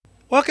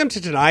Welcome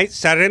to tonight's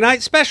Saturday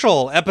Night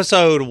Special,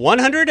 episode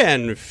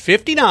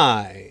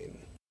 159.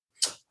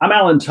 I'm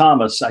Alan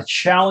Thomas. I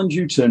challenge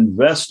you to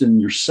invest in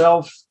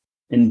yourself,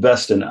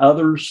 invest in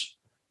others,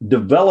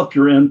 develop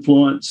your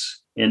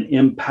influence, and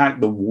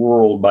impact the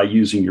world by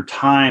using your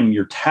time,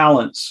 your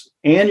talents,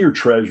 and your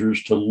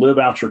treasures to live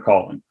out your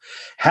calling.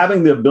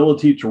 Having the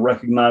ability to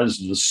recognize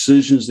the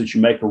decisions that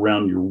you make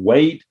around your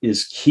weight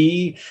is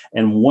key.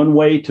 And one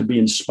way to be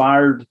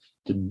inspired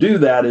to do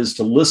that is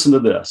to listen to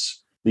this,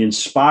 the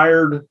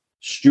Inspired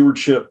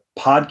Stewardship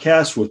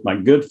Podcast with my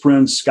good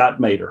friend, Scott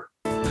Mader.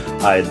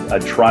 I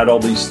tried all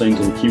these things,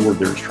 and the keyword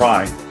there is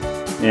try,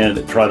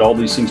 and tried all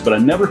these things, but I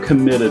never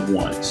committed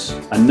once.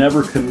 I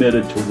never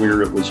committed to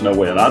where it was no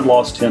way. And I'd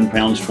lost 10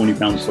 pounds, 20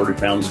 pounds, 30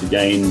 pounds to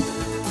gain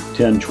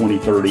 10, 20,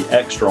 30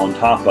 extra on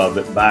top of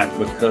it back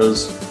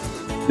because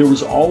it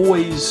was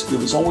always a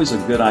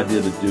good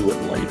idea to do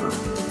it later.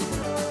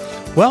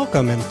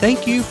 Welcome and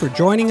thank you for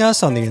joining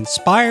us on the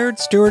Inspired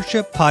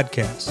Stewardship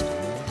Podcast.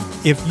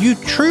 If you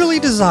truly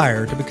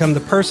desire to become the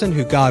person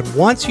who God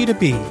wants you to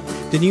be,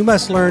 then you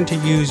must learn to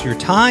use your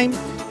time,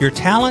 your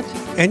talent,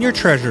 and your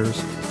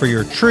treasures for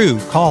your true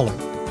calling.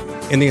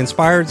 In the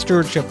Inspired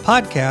Stewardship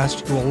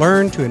Podcast, you will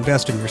learn to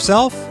invest in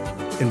yourself,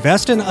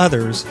 invest in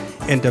others,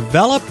 and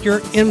develop your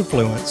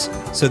influence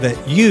so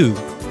that you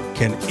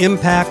can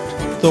impact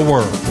the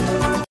world.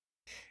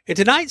 In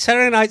tonight's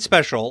Saturday Night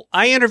Special,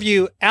 I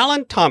interview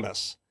Alan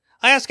Thomas.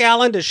 I ask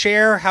Alan to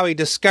share how he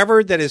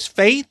discovered that his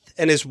faith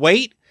and his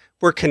weight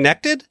were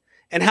connected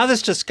and how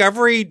this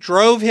discovery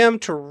drove him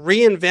to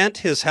reinvent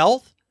his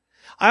health.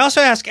 I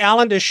also ask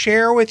Alan to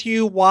share with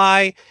you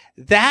why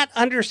that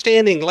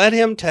understanding led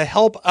him to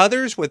help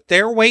others with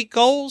their weight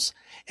goals.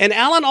 And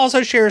Alan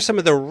also shares some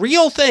of the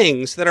real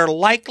things that are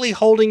likely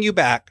holding you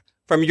back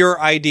from your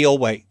ideal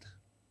weight.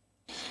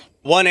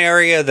 One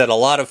area that a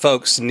lot of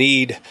folks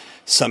need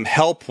some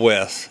help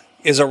with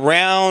is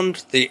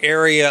around the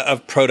area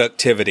of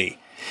productivity.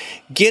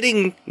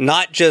 Getting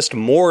not just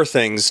more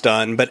things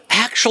done, but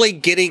actually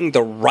getting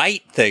the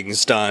right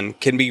things done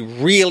can be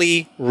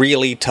really,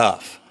 really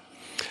tough.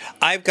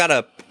 I've got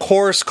a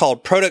course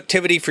called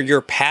Productivity for Your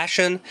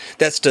Passion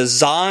that's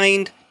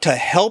designed to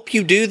help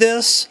you do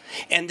this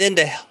and then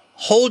to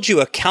hold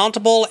you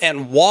accountable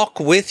and walk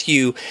with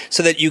you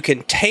so that you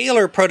can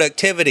tailor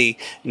productivity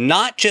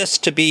not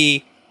just to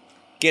be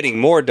getting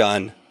more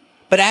done,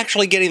 but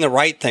actually getting the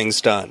right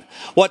things done.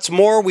 What's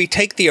more, we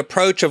take the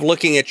approach of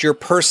looking at your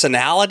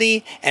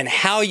personality and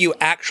how you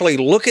actually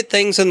look at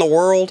things in the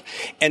world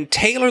and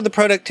tailor the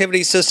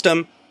productivity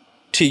system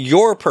to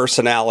your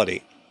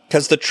personality.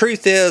 Because the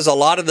truth is, a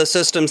lot of the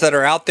systems that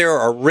are out there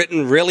are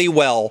written really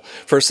well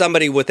for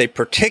somebody with a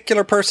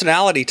particular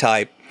personality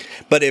type.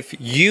 But if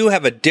you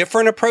have a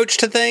different approach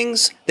to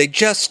things, they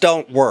just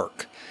don't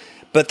work.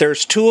 But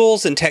there's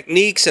tools and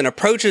techniques and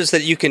approaches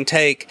that you can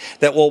take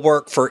that will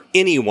work for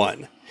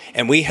anyone.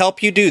 And we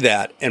help you do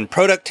that in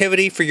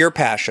Productivity for Your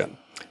Passion.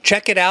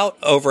 Check it out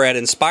over at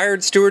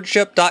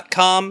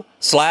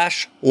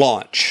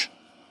inspiredstewardship.com/launch.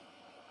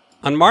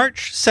 On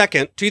March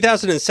 2nd,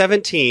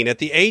 2017, at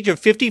the age of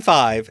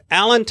 55,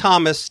 Alan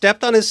Thomas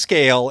stepped on his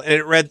scale and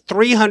it read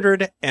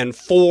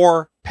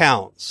 304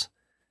 pounds.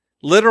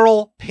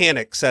 Literal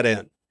panic set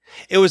in.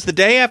 It was the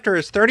day after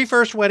his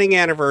 31st wedding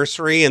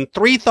anniversary and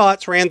three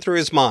thoughts ran through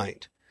his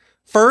mind.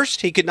 First,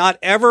 he could not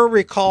ever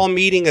recall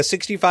meeting a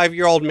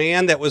 65-year-old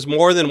man that was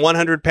more than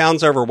 100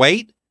 pounds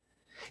overweight.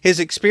 His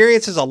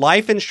experience as a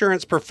life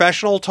insurance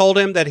professional told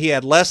him that he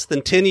had less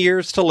than 10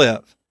 years to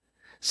live.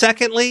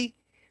 Secondly,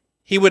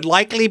 he would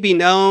likely be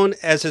known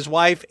as his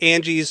wife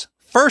Angie's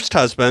first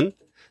husband,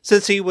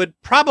 since he would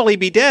probably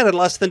be dead in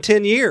less than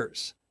 10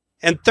 years.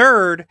 And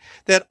third,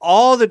 that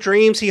all the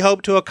dreams he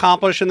hoped to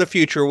accomplish in the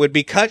future would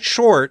be cut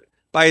short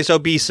by his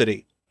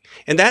obesity.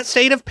 In that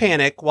state of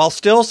panic, while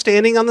still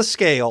standing on the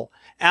scale,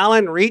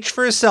 Alan reached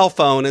for his cell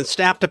phone and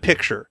snapped a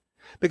picture,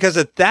 because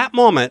at that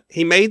moment,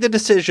 he made the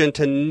decision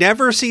to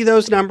never see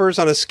those numbers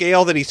on a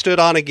scale that he stood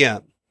on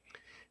again.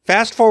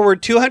 Fast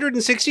forward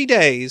 260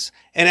 days,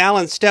 and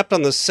Alan stepped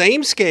on the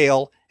same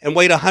scale and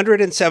weighed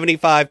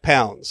 175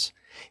 pounds.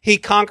 He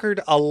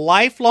conquered a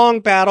lifelong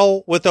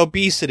battle with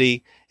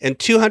obesity in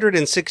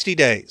 260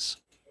 days.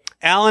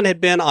 Alan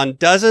had been on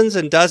dozens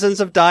and dozens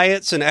of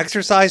diets and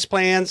exercise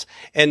plans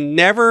and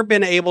never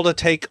been able to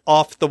take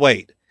off the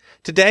weight.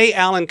 Today,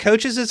 Alan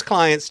coaches his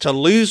clients to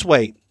lose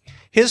weight.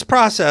 His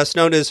process,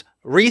 known as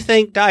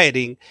Rethink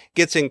Dieting,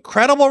 gets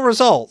incredible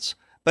results,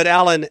 but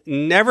Alan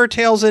never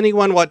tells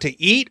anyone what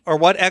to eat or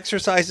what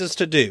exercises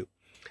to do.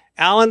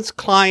 Alan's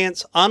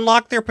clients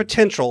unlock their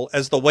potential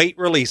as the weight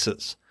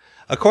releases.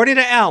 According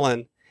to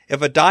Alan,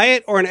 if a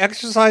diet or an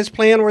exercise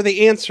plan were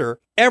the answer,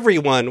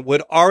 everyone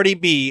would already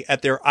be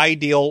at their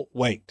ideal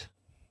weight.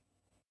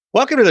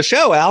 Welcome to the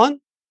show,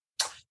 Alan.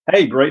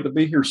 Hey, great to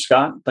be here,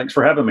 Scott. Thanks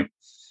for having me.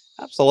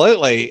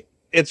 Absolutely.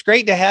 It's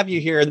great to have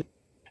you here.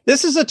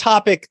 This is a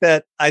topic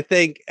that I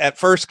think at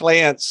first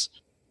glance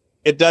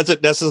it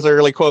doesn't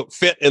necessarily, quote,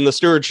 fit in the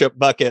stewardship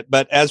bucket.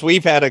 But as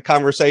we've had a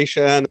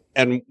conversation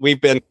and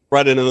we've been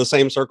running in the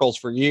same circles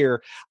for a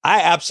year,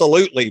 I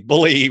absolutely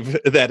believe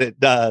that it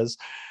does.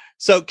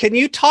 So can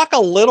you talk a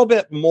little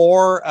bit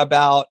more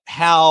about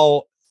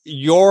how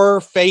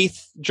your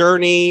faith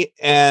journey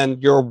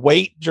and your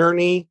weight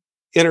journey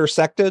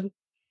intersected?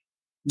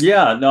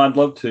 Yeah, no, I'd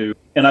love to.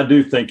 And I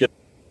do think it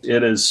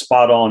is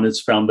spot on its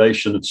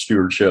foundation of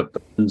stewardship.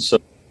 And so,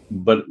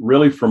 but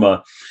really from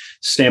a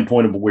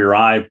standpoint of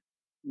where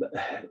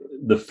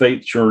the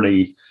faith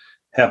journey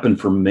happened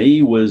for me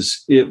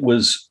it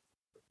was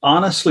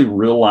honestly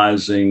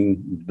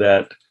realizing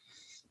that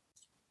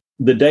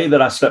the day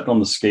that I stepped on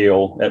the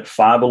scale at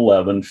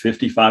 5'11",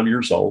 55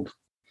 years old,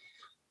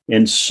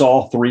 and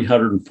saw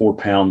 304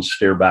 pounds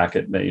stare back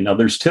at me. Now,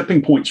 there's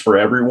tipping points for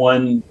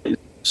everyone.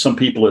 Some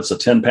people, it's a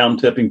 10-pound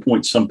tipping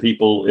point. Some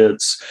people,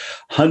 it's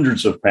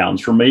hundreds of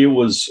pounds. For me, I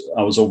was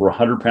over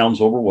 100 pounds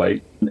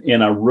overweight.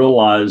 And I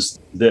realized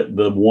that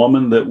the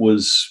woman that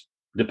was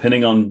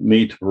depending on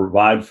me to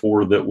provide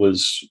for, that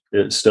was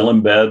still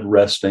in bed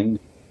resting,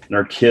 and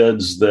our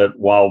kids that,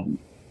 while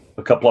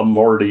a couple of them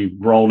already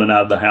grown and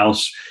out of the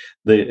house,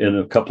 and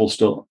a couple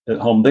still at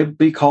home, they'd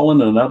be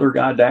calling another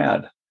guy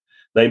dad.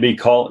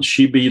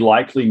 She'd be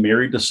likely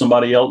married to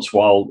somebody else,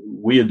 while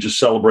we had just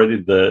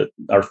celebrated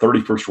our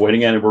 31st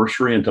wedding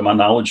anniversary. And to my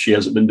knowledge, she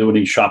hasn't been doing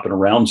any shopping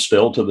around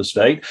still to this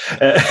day.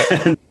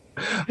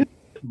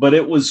 But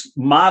it was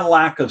my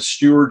lack of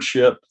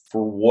stewardship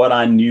for what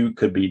I knew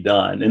could be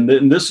done.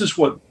 And this is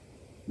what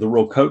the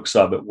real crux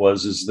of it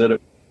was, is that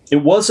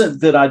it wasn't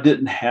that I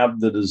didn't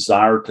have the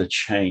desire to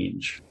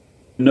change.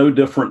 No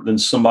different than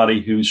somebody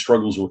who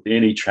struggles with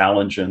any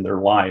challenge in their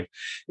life.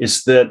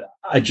 It's that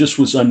I just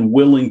was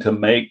unwilling to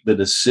make the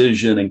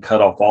decision and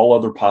cut off all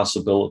other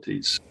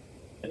possibilities.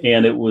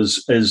 And it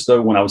was as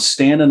though when I was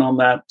standing on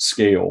that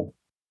scale,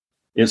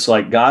 it's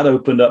like God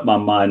opened up my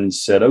mind and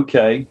said,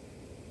 okay,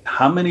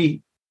 how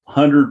many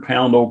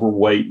 100-pound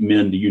overweight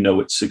men do you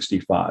know at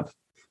 65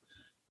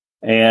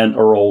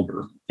 or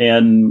older?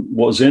 And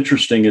what was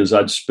interesting is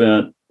I'd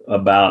spent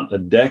about a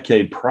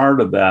decade prior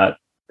to that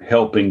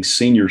helping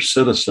senior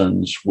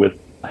citizens with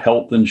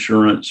health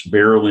insurance,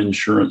 burial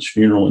insurance,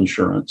 funeral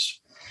insurance.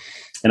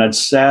 And I'd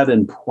sat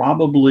in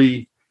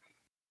probably,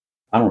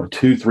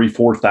 2,000, 3,000,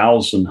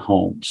 4,000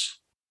 homes,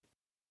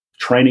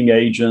 training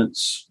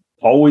agents,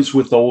 always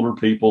with older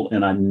people.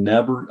 And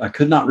I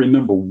could not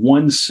remember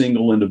one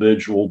single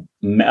individual,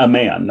 a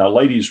man. Now,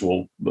 ladies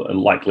will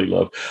likely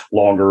live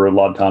longer, a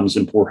lot of times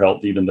in poor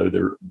health, even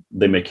though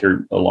they may carry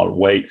a lot of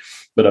weight.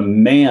 But a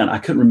man, I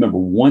couldn't remember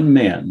one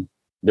man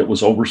that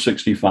was over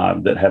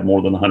 65 that had more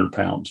than 100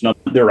 pounds. Now,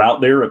 they're out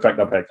there. In fact,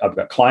 I've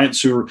got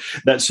clients who are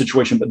that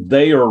situation, but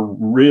they are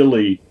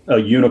really a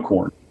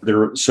unicorn.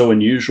 They're so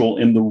unusual.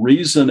 And the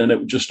reason, and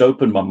it just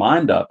opened my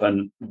mind up.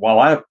 And while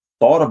I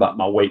thought about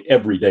my weight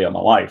every day of my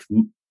life,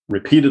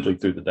 repeatedly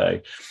through the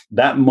day,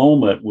 that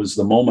moment was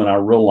the moment I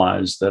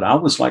realized that I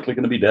was likely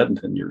going to be dead in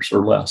 10 years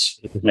or less.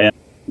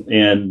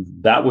 And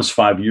that was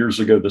 5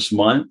 years ago this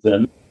month.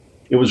 And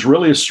it was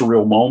really a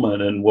surreal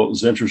moment. And what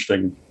was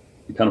interesting,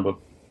 kind of a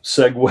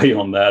segue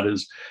on that,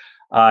 is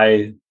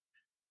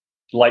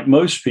like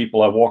most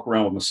people, I walk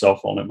around with my cell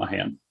phone in my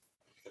hand.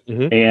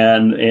 Mm-hmm.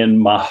 And in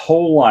my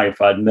whole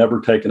life, I'd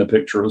never taken a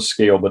picture of a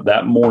scale. But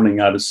that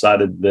morning, I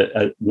decided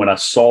that when I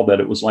saw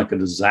that, it was like a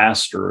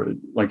disaster.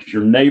 Like if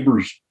your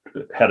neighbors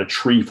had a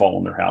tree fall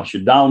on their house, you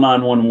dial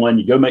 911,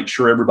 you go make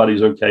sure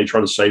everybody's okay, try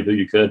to save who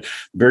you could. The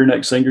very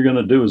next thing you're going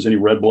to do is any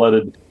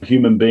red-blooded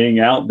human being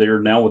out there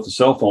now with the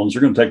cell phones,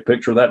 they're going to take a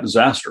picture of that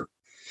disaster.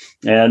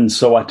 And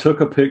so I took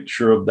a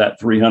picture of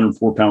that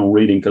 304-pound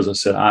reading because I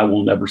said, I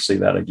will never see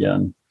that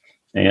again.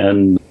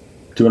 And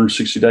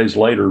 260 days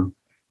later,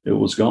 it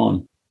was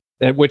gone.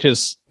 Which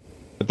is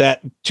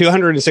that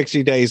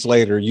 260 days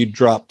later, you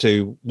dropped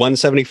to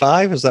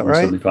 175. Is that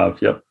right?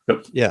 175.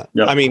 Yep. Yeah.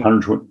 Yep. I mean,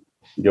 120.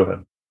 Go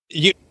ahead.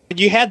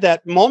 You had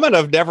that moment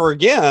of never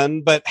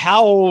again, but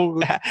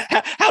how'd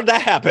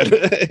that happen?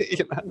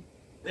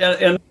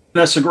 And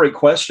that's a great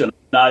question.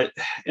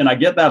 And I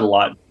get that a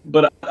lot,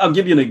 but I'll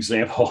give you an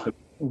example.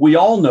 We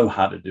all know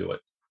how to do it.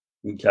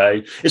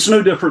 Okay. It's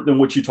no different than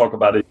what you talk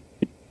about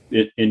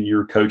in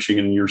your coaching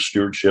and your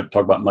stewardship,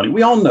 talk about money.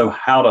 We all know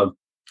how to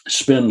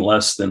spend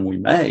less than we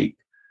make,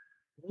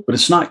 but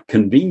it's not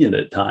convenient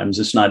at times.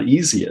 It's not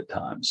easy at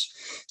times.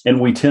 And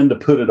we tend to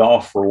put it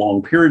off for a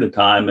long period of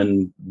time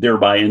and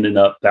thereby ending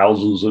up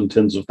thousands and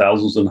tens of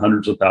thousands and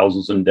hundreds of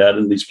thousands in debt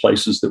in these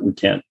places that we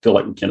can't feel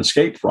like we can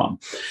escape from.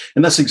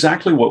 And that's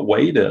exactly what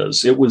weight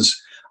is.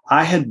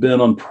 I had been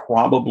on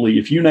probably,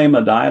 if you name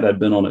a diet, I'd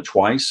been on it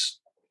twice.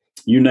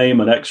 You name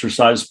an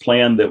exercise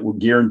plan that would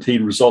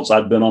guaranteed results,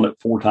 I'd been on it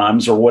 4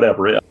 times or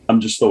whatever. I'm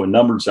just throwing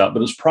numbers out,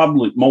 but it's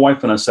probably, my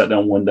wife and I sat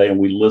down one day and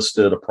we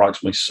listed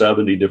approximately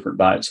 70 different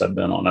diets I'd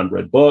been on. I'd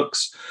read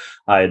books.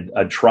 I'd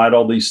tried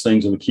all these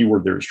things, and the key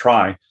word there is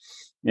try,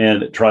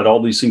 and tried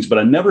all these things, but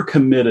I never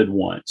committed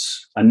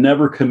once. I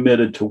never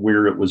committed to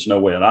where it was no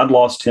way. And I'd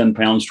lost 10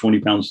 pounds,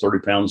 20 pounds, 30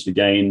 pounds to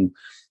gain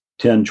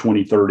 10,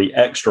 20, 30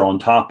 extra on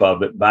top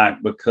of it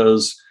back,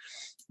 because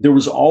it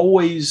was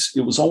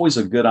always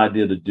a good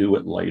idea to do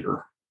it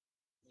later.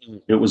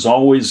 It was a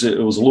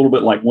little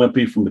bit like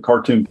Wimpy from the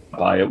cartoon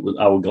Popeye.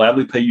 I would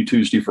gladly pay you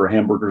Tuesday for a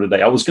hamburger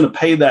today. I was going to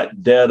pay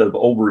that debt of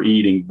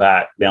overeating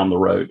back down the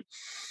road.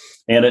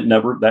 And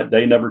that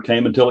day never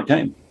came until it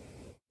came.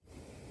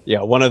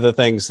 Yeah. One of the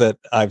things that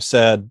I've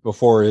said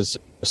before is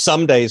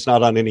someday's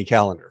not on any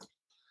calendar.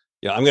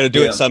 Yeah. I'm going to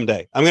do it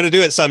someday. I'm going to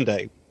do it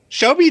someday.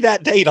 Show me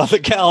that date on the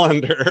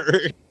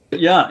calendar.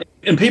 Yeah.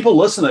 And people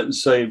listen to it and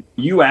say,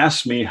 you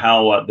asked me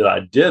how that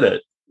I did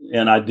it,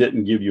 and I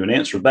didn't give you an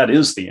answer. That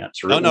is the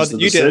answer. No, the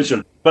decision.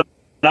 Did. But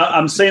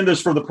I'm saying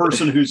this for the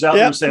person who's out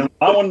there saying,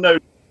 I want to know,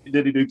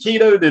 did he do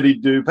keto? Did he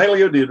do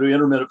paleo? Did he do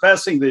intermittent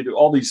fasting? Did he do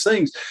all these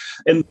things?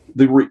 And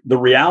the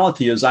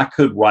reality is I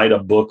could write a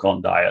book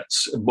on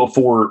diets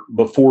before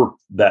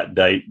that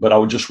date, but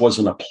I just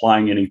wasn't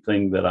applying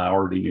anything that I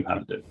already knew how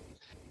to do.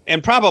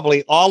 And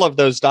probably all of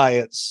those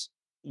diets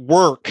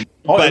work.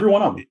 Every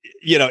one of them.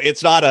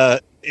 It's not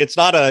a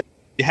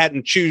you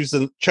hadn't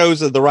chosen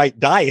the right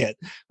diet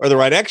or the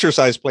right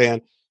exercise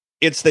plan.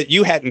 It's that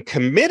you hadn't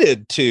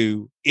committed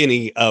to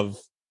any of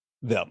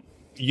them.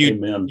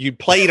 You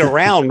played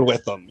around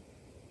with them.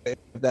 If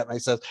that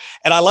makes sense.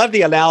 And I love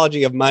the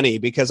analogy of money,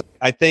 because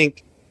I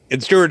think in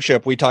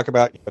stewardship, we talk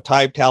about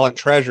time, talent,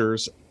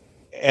 treasures.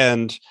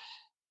 And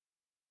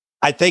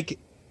I think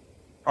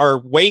our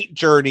weight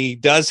journey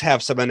does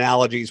have some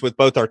analogies with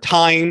both our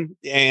time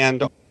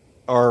and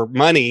our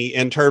money,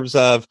 in terms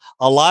of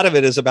a lot of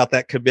it is about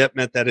that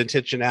commitment, that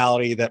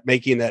intentionality, that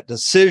making that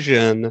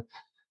decision,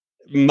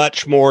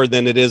 much more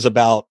than it is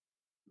about,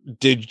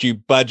 did you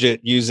budget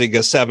using a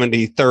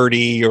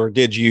 70-30, or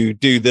did you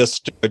do this,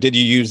 or did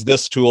you use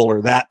this tool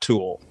or that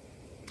tool,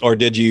 or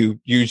did you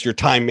use your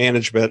time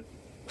management?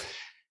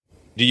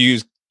 Do you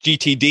use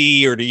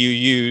GTD or do you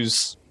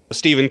use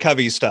Stephen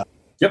Covey stuff?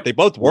 Yep. They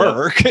both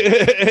work.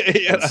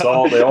 They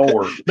all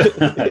work.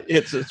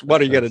 it's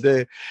what are you going to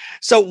do?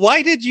 So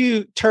why did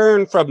you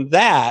turn from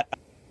that?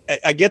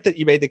 I get that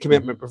you made the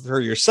commitment for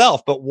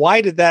yourself, but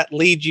why did that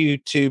lead you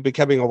to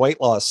becoming a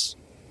weight loss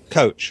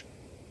coach?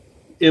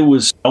 I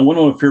went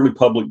on a fairly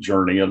public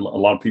journey. A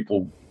lot of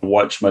people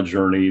watch my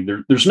journey.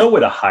 There's no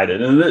way to hide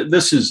it. And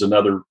this is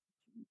another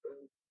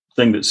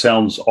thing that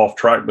sounds off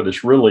track, but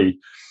it's really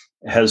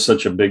has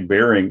such a big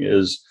bearing,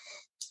 is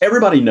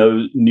everybody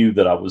knew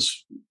that I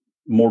was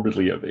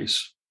morbidly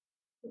obese,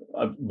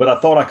 but I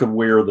thought I could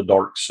wear the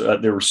darks.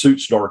 There were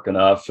suits dark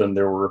enough, and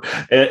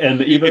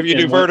and even if you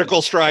do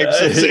vertical stripes.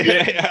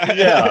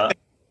 Yeah.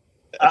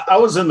 I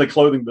was in the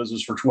clothing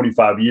business for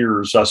 25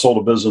 years. I sold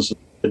a business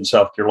in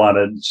South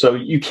Carolina. And so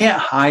you can't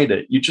hide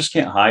it. You just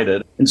can't hide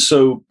it. And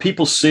so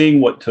people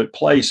seeing what took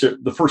place,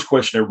 the first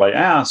question everybody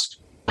asks,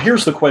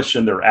 here's the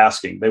question they're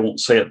asking. They won't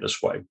say it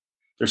this way.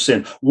 They're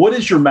saying, what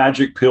is your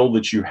magic pill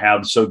that you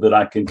have so that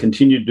I can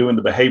continue doing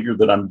the behavior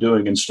that I'm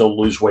doing and still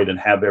lose weight and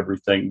have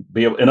everything?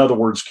 In other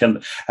words,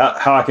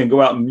 how I can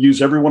go out and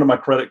use every one of my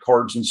credit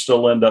cards and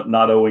still end up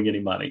not owing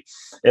any money?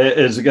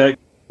 As a guy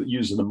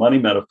using the money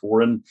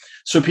metaphor. And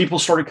so people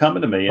started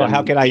coming to me. Well,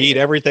 how can I eat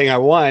everything I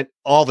want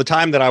all the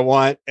time that I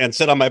want and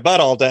sit on my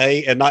butt all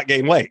day and not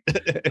gain weight?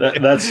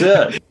 That's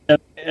it.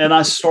 And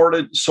I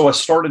started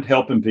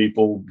helping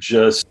people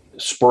just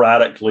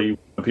sporadically.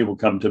 People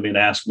come to me and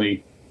ask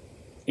me,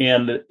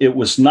 and it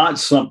was not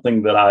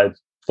something that I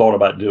thought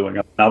about doing.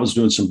 I was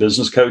doing some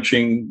business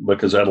coaching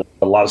because I had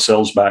a lot of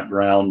sales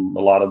background, a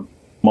lot of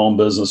my own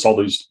business, all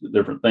these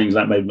different things.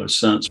 That made no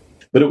sense.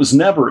 But it was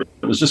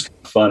just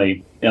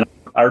funny. And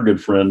our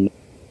good friend,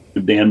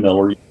 Dan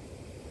Miller,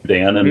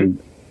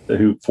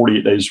 who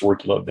 48 Days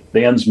Work You Love.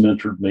 Dan's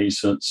mentored me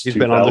since he's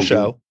been on the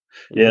show.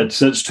 Yeah,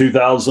 since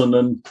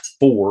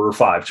 2004 or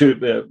 5.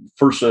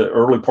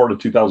 Early part of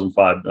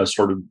 2005, I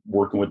started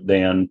working with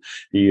Dan.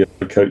 He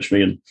coached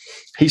me, and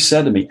he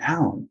said to me,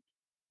 Alan,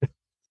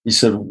 he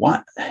said,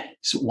 why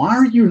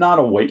are you not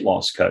a weight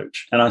loss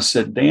coach? And I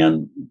said,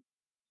 Dan,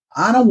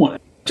 I don't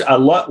want to. I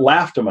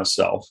laughed to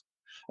myself.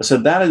 I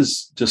said, that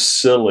is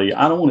just silly.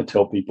 I don't want to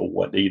tell people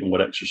what to eat and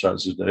what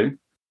exercises to do.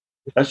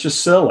 That's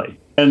just silly.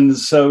 And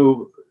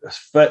so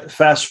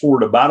fast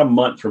forward about a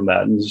month from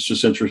that, and it's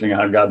just interesting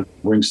how God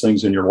brings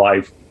things in your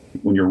life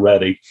when you're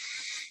ready.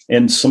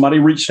 And somebody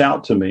reached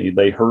out to me.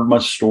 They heard my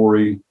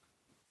story.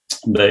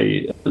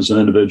 They, as an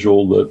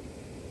individual that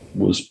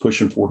was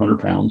pushing 400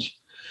 pounds,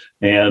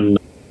 and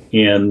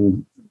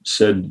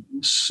said,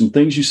 some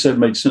things you said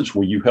made sense.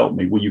 Will you help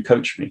me? Will you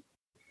coach me?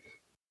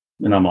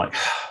 And I'm like,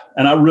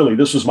 and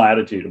this was my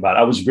attitude about it.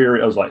 I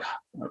was like,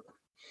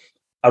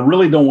 I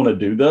really don't want to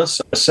do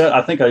this.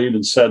 I think I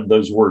even said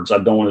those words. I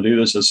don't want to do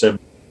this. I said,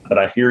 but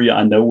I hear you.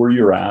 I know where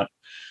you're at.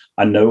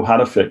 I know how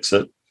to fix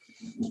it.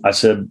 I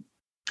said,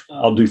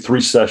 I'll do 3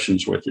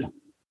 sessions with you.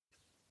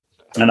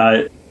 And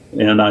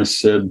I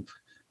said,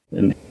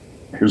 and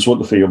here's what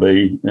the fee will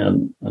be.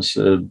 And I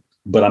said,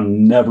 but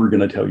I'm never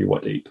going to tell you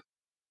what to eat.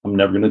 I'm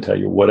never going to tell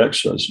you what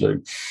exercise to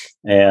do.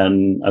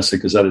 And I said,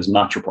 because that is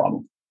not your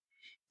problem.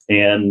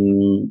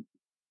 And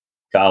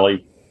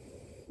golly,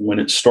 when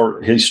he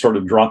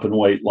started dropping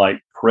weight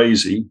like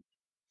crazy.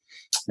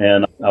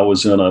 And I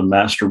was in a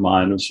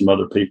mastermind with some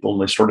other people,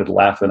 and they started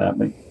laughing at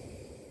me.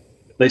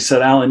 They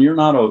said, Alan,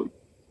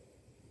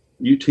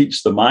 you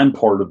teach the mind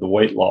part of the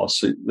weight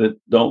loss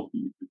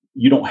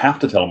you don't have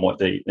to tell them what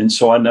they eat. And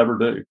so I never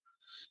do.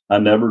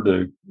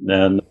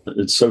 And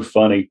it's so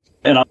funny.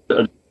 And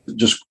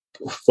just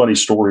a funny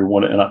story.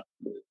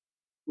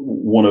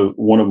 One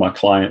of my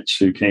clients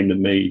who came to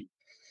me,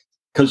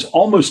 because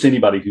almost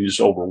anybody who's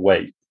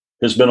overweight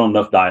has been on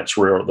enough diets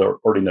where they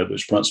already know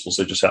those principles.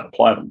 They just haven't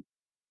applied them.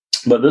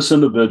 But this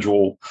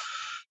individual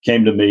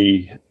came to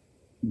me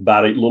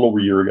about a little over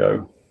a year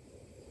ago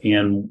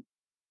and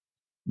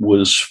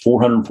was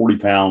 440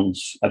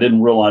 pounds. I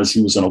didn't realize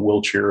he was in a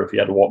wheelchair if he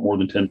had to walk more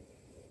than 10.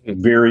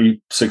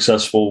 Very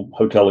successful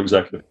hotel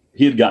executive.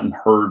 He had gotten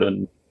hurt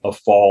in a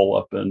fall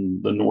up in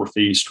the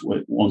Northeast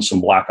on some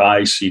black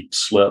ice. He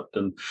slipped.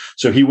 And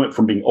so he went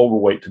from being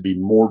overweight to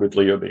being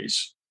morbidly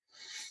obese.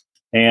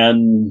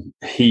 And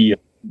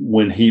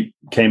when he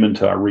came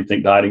into our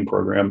Rethink Dieting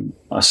program,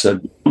 I said,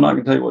 I'm not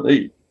going to tell you what to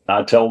eat.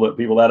 I tell the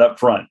people that up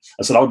front.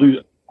 I said,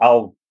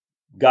 I'll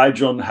guide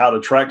you on how to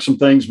track some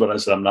things, but I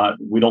said,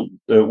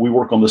 we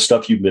work on the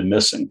stuff you've been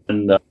missing.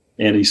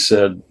 And he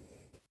said,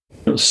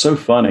 it was so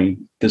funny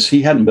because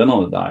he hadn't been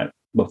on a diet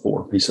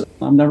before. He said,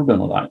 I've never been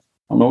on a diet.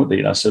 I don't know what to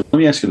eat. I said, let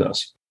me ask you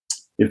this.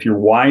 If your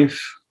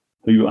wife,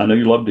 who I know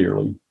you love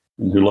dearly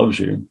and who loves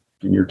you,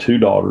 and your two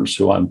daughters,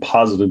 who I'm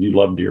positive you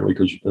love dearly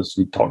because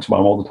he talks about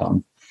them all the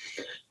time.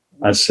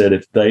 I said,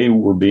 if they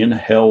were being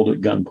held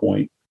at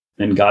gunpoint,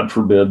 and God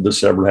forbid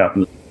this ever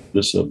happened,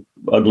 this is an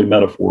ugly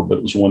metaphor, but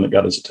it was one that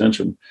got his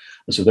attention.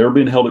 I said, they were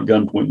being held at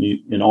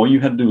gunpoint, and all you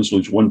had to do was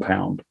lose 1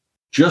 pound,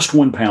 just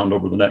 1 pound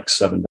over the next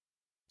 7 days.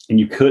 And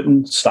you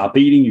couldn't stop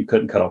eating. You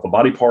couldn't cut off a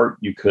body part.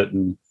 You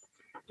couldn't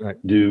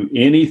do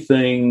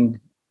anything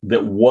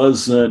that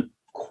wasn't,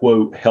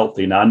 quote,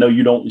 healthy. Now, I know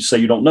you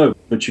don't know,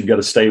 but you've got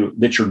to stay,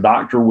 that your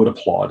doctor would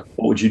applaud.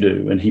 What would you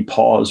do? And he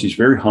paused. He's a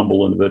very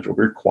humble individual,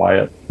 very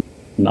quiet,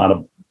 not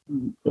a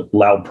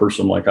loud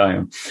person like I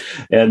am.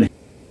 And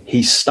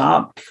he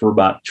stopped for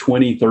about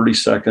 20, 30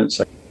 seconds.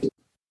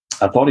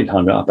 I thought he'd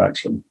hung up,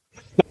 actually.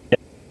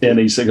 And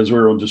he said, because we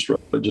were on just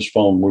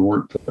phone, we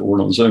weren't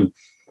on Zoom.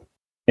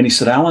 And he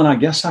said, Alan, I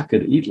guess I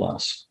could eat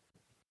less.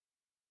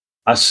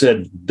 I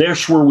said,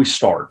 there's where we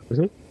start.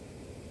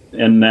 Mm-hmm.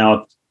 And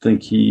now I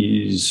think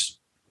he's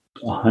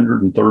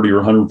 130 or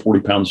 140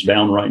 pounds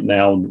down right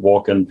now and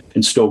walking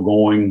and still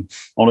going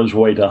on his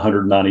way to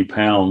 190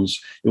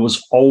 pounds. It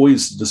was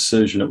always the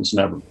decision. It was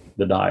never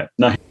the diet.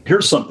 Now,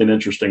 here's something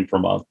interesting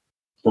from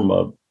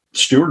a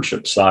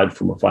stewardship side,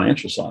 from a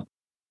financial side.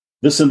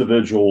 This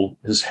individual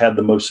has had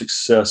the most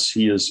success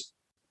he has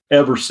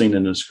ever seen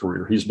in his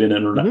career. He's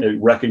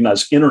been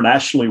recognized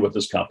internationally with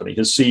his company.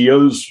 His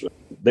CEOs,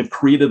 they've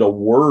created a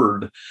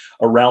word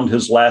around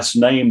his last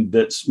name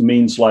that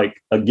means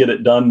like a get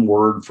it done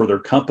word for their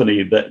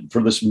company, that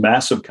for this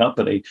massive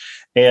company.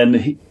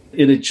 And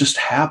it just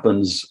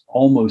happens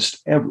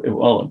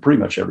pretty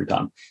much every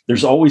time.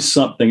 There's always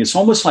something. It's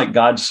almost like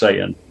God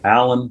saying,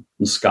 Alan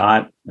and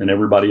Scott and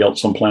everybody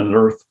else on planet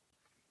Earth,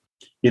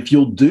 if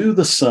you'll do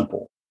the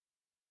simple,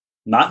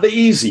 not the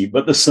easy,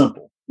 but the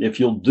simple, if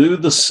you'll do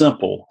the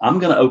simple, I'm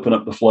going to open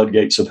up the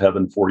floodgates of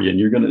heaven for you, and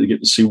you're going to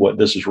get to see what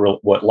this is real,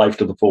 what life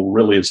to the full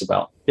really is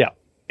about. Yeah.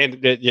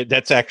 And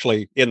that's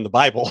actually in the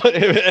Bible.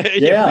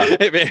 Yeah.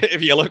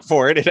 If you look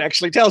for it, it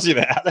actually tells you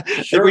that.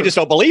 Sure. We just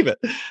don't believe it.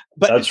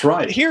 But that's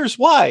right. Here's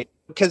why.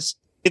 Because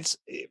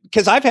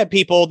I've had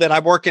people that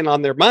I'm working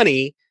on their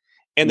money,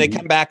 and they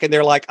come back and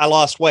they're like, I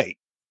lost weight.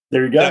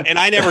 There you go. And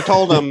I never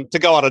told them to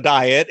go on a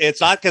diet.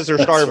 It's not because they're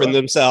starving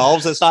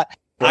themselves. It's not.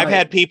 Right. I've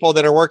had people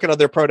that are working on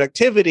their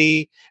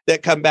productivity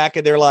that come back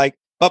and they're like,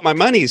 but my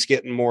money's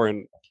getting more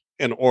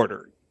in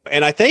order.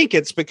 And I think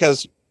it's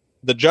because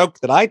the joke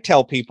that I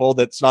tell people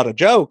that's not a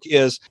joke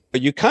is,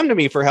 you come to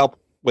me for help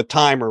with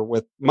time or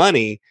with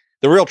money.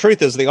 The real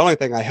truth is the only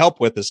thing I help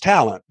with is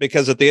talent,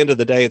 because at the end of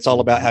the day, it's all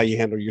about how you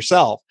handle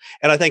yourself.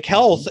 And I think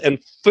health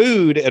and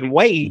food and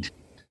weight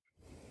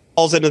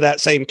falls into that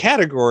same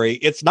category.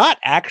 It's not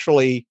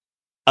actually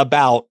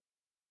about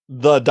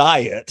the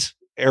diet,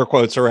 air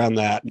quotes around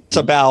that. It's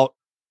about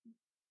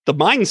the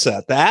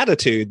mindset, the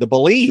attitude, the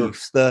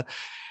beliefs, sure.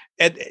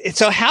 And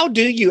so how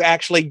do you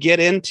actually get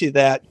into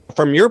that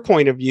from your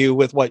point of view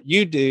with what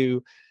you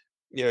do?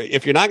 You know,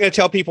 if you're not going to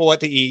tell people what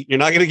to eat, you're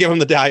not going to give them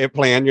the diet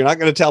plan. You're not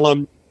going to tell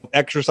them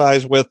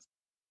exercise with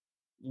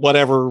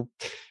whatever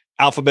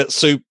alphabet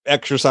soup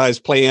exercise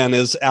plan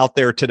is out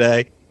there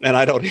today. And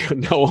I don't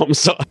even know them,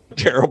 so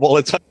terrible.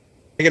 I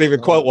can't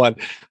even quote one.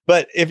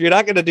 But if you're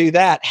not going to do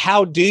that,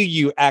 how do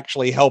you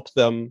actually help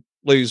them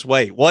lose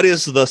weight? What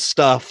is the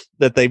stuff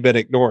that they've been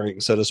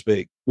ignoring, so to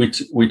speak? We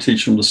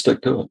teach them to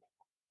stick to it.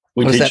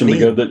 We teach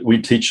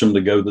them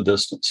to go the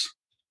distance.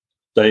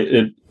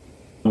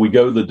 We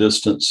go the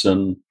distance,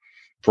 and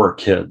for our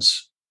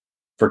kids,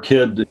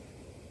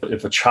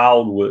 if a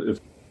child if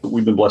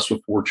we've been blessed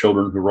with 4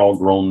 children who are all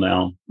grown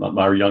now.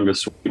 Our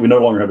youngest, we no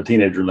longer have a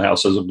teenager in the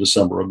house as of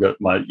December.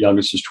 My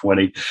youngest is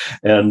 20,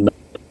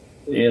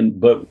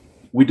 but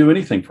We do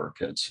anything for our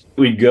kids.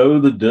 We go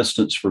the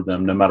distance for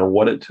them, no matter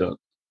what it took.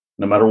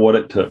 No matter what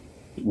it took,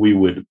 we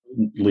would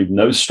leave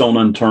no stone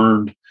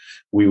unturned.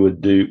 We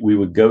would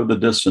go the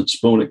distance.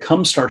 But when it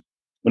comes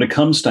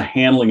to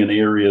handling an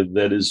area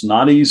that is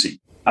not easy,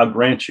 I'll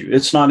grant you,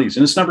 it's not easy.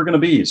 And it's never going to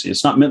be easy.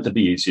 It's not meant to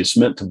be easy. It's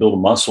meant to build a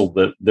muscle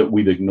that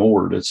we've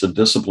ignored. It's a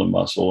discipline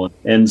muscle.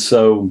 And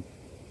so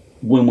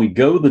when we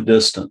go the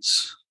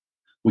distance,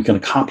 we can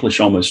accomplish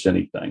almost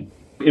anything.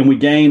 And we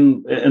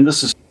gain, and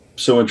this is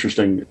so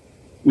interesting,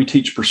 we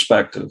teach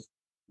perspective.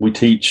 We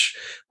teach,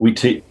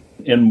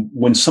 and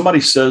when somebody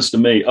says to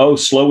me, "Oh,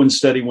 slow and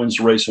steady wins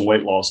the race in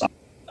weight loss,"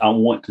 I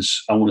want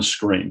to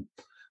scream.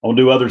 I will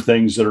do other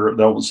things that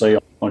I won't say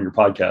on your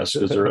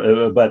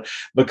podcast, but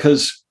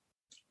because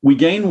we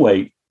gain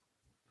weight,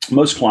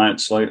 most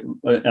clients,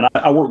 and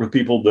I work with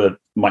people that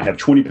might have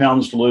 20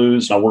 pounds to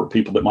lose, and I work with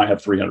people that might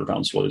have 300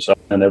 pounds to lose,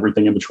 and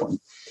everything in between.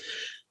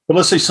 But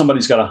let's say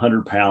somebody's got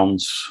 100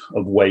 pounds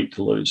of weight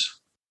to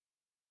lose,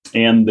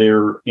 and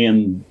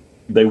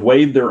they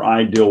weighed their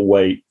ideal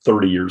weight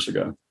 30 years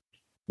ago.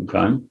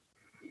 Okay,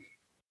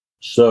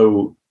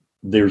 so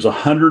there's a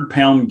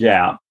 100-pound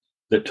gap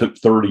that took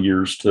 30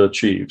 years to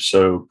achieve.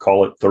 So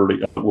call it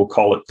 30. We'll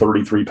call it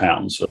 33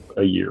 pounds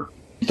a year.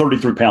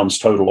 33 pounds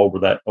total over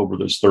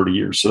those 30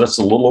 years. So that's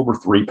a little over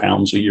 3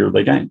 pounds a year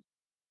they gain.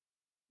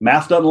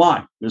 Math doesn't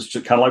lie. It's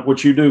just kind of like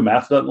what you do.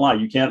 Math doesn't lie.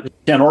 You can't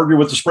argue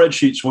with the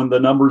spreadsheets when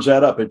the numbers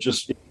add up. It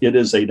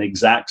is an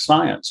exact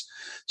science.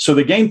 So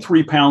they gain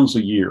 3 pounds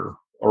a year,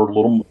 or a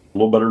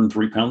little better than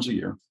 3 pounds a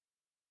year.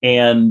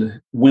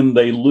 And when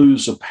they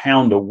lose a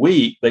pound a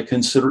week, they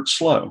consider it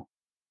slow.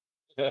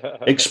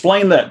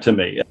 Explain that to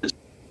me.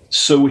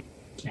 So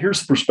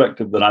here's the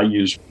perspective that I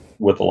use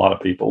with a lot of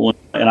people,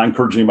 and I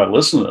encourage anybody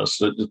listening to this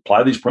to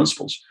apply these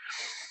principles.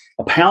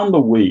 A pound a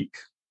week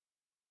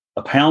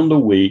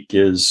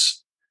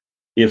is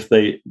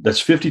that's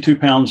 52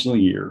 pounds in a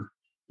year.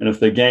 And if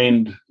they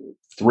gained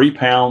 3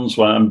 pounds,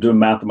 well, I'm doing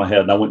math in my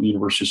head, and I went to the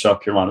University of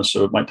South Carolina,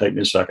 so it might take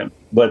me a second,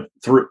 but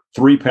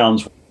 3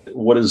 pounds,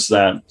 what is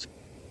that?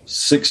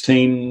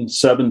 16,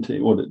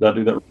 17, what did I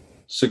do that?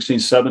 17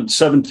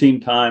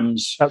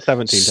 times. About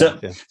 17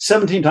 times, yeah.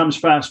 17 times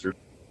faster.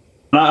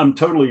 And I'm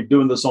totally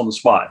doing this on the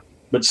spot,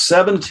 but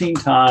 17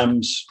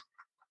 times,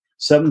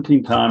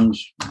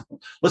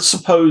 let's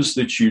suppose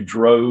that you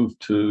drove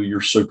to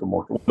your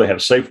supermarket. They have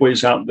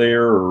Safeways out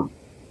there, or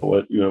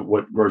what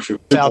grocery?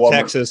 South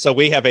Texas, so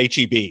we have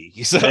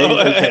H-E-B. So,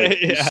 okay.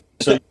 Yeah.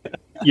 So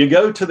you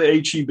go to the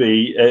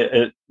H-E-B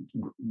at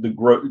the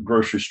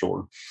grocery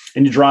store,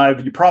 and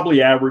you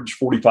probably average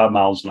 45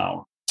 miles an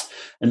hour.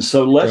 And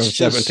so let's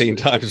 17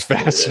 times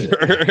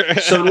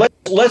faster. So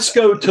let's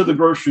go to the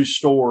grocery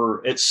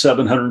store at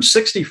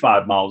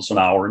 765 miles an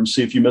hour and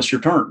see if you miss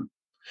your turn.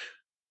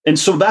 And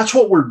so that's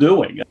what we're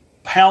doing. A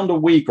pound a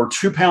week or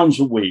 2 pounds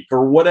a week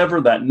or whatever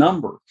that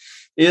number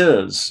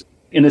is.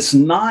 And it's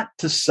not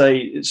to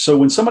say, so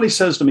when somebody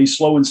says to me,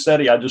 slow and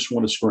steady, I just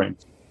want to scream.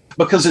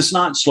 Because it's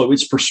not slow,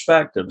 it's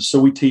perspective. So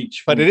we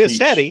teach. But it is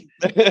steady.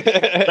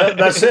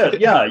 That's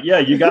it. Yeah.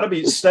 You got to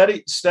be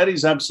steady.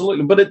 Steady's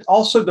absolutely. But it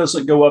also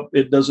doesn't go up.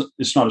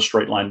 It's not a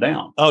straight line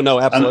down. Oh,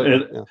 no,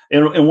 absolutely.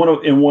 And one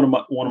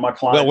of my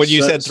clients. Well, when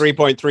you said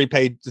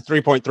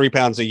 3.3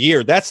 pounds a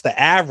year, that's the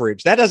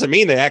average. That doesn't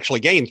mean they actually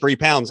gained 3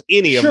 pounds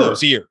any of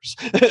those years.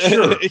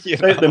 Sure.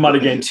 They might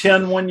have gained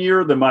 10 one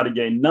year. They might have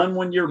gained none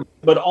one year.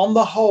 But on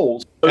the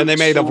whole. And they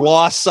may have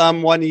lost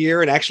some one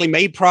year and actually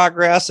made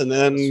progress and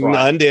then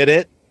undid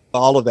it.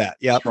 All of that.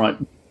 Yeah. Right.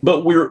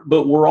 But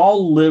we're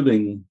all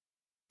living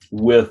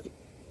with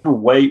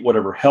weight,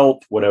 whatever health,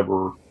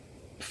 whatever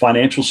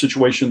financial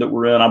situation that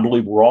we're in. I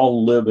believe we're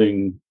all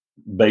living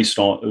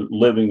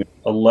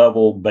a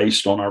level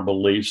based on our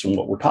beliefs and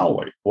what we'll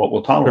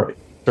tolerate.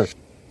 Sure.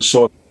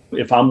 So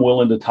if I'm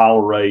willing to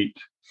tolerate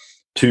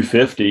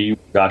 250,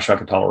 gosh, I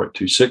could tolerate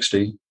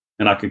 260.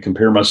 And I could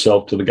compare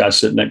myself to the guy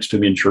sitting next to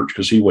me in church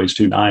because he weighs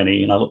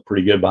 290 and I look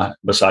pretty good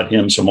beside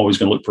him. So I'm always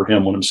going to look for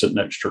him when I'm sitting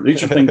next to church.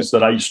 These are things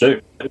that I used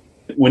to do.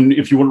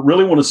 If you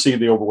really want to see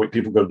the overweight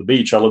people go to the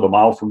beach, I live a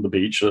mile from the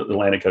beach, the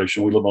Atlantic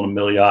Ocean. We live on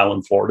Amelia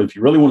Island, Florida. If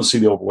you really want to see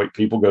the overweight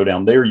people go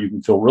down there, you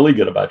can feel really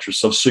good about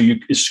yourself. So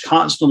it's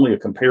constantly a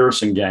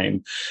comparison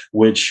game,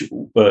 which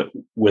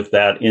with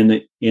that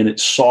it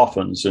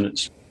softens and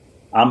it's,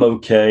 I'm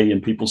okay.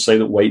 And people say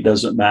that weight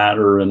doesn't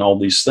matter and all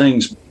these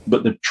things.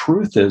 But the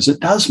truth is it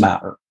does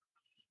matter.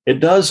 It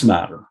does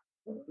matter.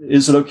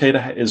 Is it okay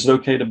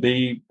to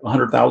be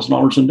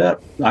 $100,000 in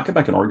debt? I can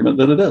make an argument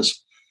that it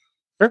is.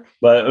 Sure.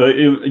 But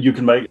you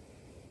can make,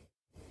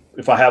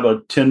 if I have a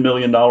 $10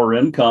 million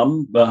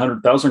income, the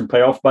 $100,000 can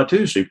pay off by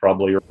Tuesday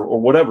probably or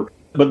whatever.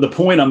 But the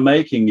point I'm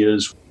making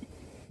is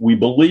we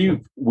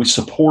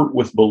support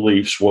with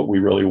beliefs what we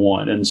really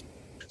want. And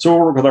so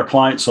we work with our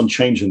clients on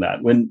changing that.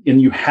 And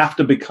you have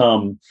to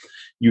become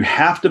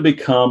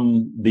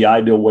the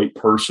ideal weight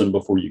person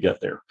before you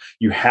get there.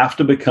 You have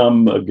to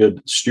become a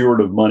good steward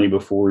of money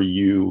before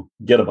you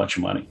get a bunch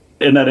of money.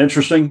 Isn't that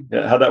interesting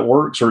how that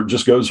works, or it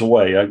just goes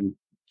away?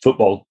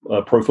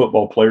 pro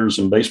football players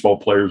and baseball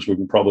players. We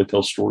can probably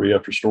tell story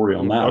after story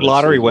on that.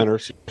 Lottery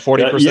winners.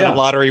 40% of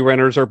lottery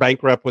winners are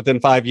bankrupt within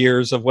 5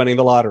 years of winning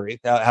the lottery.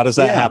 How does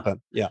that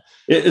happen? Yeah,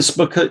 it's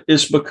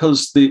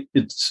because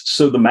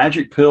the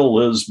magic pill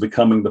is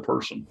becoming the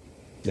person.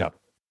 Yeah,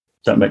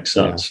 that makes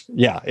sense.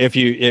 Yeah.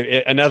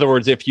 In other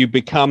words, if you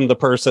become the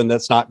person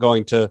that's not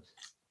going to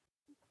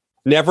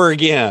never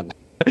again.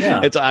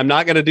 Yeah. I'm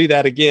not going to do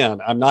that again.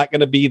 I'm not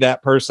going to be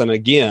that person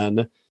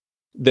again.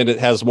 Then it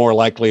has more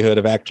likelihood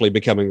of actually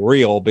becoming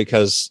real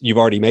because you've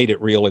already made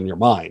it real in your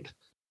mind.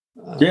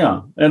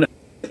 And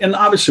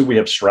obviously we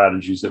have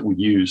strategies that we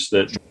use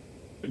that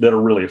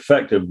are really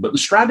effective, but the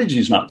strategy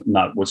is not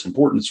what's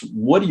important. It's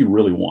what do you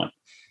really want?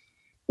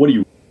 What do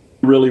you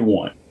really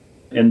want?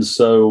 And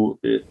so,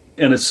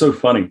 it's so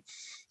funny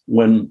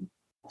when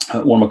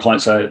one of my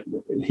clients,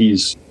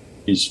 he's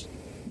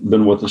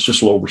been with us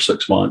just a little over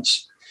 6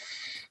 months.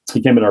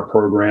 He came in our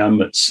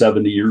program at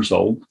 70 years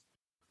old,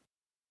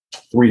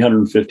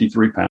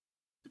 353 pounds,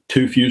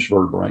 2 fused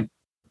vertebrae,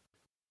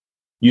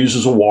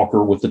 uses a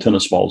walker with the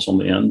tennis balls on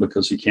the end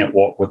because he can't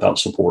walk without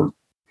support.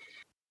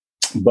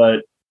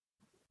 But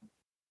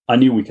I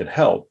knew we could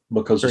help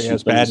because he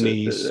has bad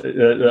knees.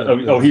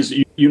 He's,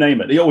 you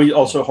name it. He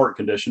also heart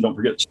condition, don't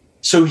forget.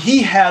 So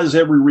he has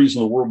every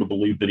reason in the world to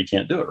believe that he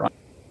can't do it, right?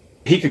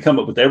 He could come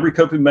up with every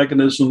coping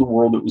mechanism in the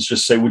world that was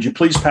just say, would you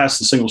please pass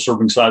the single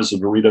serving size of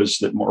Doritos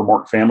that are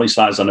marked family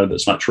size? I know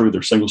that's not true.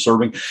 They're single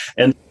serving.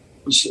 And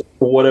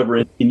or whatever,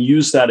 and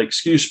use that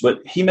excuse. But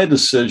he made a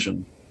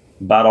decision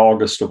about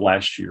August of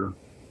last year.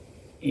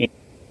 And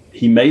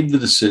he made the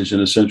decision.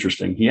 It's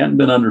interesting. He hadn't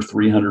been under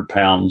 300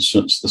 pounds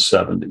since the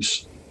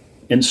 70s.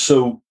 And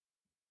so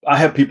I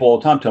have people all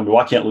the time tell me,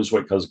 well, I can't lose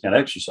weight because I can't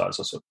exercise.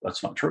 I said,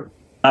 that's not true.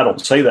 I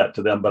don't say that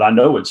to them, but I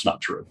know it's not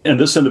true. And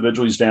this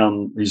individual, he's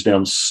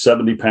down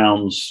 70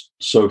 pounds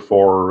so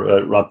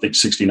far, I think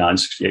 69,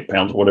 68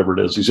 pounds, whatever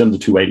it is. He's in the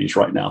 280s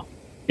right now.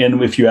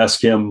 And if you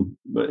ask him,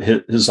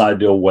 his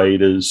ideal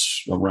weight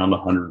is around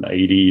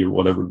 180 or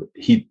whatever.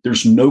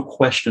 There's no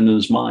question in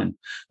his mind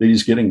that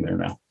he's getting there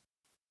now.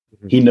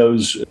 Mm-hmm.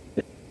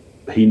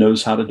 He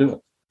knows how to do it.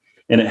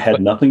 And it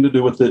had nothing to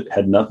do with it,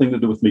 had nothing to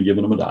do with me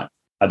giving him a diet.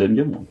 I didn't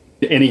give him one.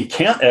 And he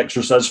can't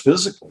exercise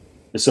physically.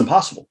 It's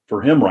impossible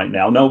for him right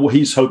now. No,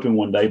 he's hoping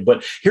one day.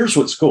 But here's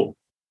what's cool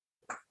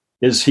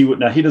is he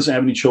doesn't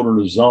have any children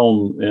of his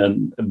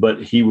own,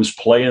 but he was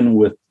playing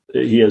with.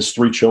 He has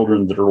 3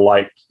 children that are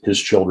like his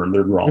children.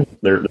 They're grown.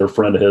 They're a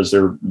friend of his.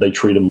 They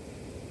treat him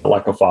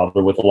like a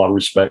father with a lot of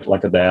respect,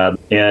 like a dad.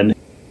 And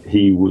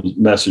he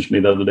messaged me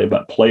the other day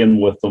about playing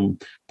with them,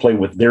 playing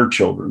with their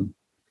children.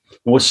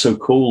 And what's so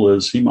cool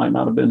is he might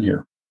not have been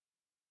here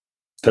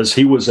because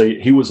he was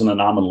an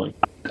anomaly.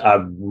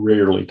 I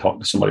rarely talk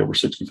to somebody over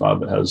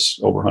 65 that has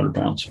over 100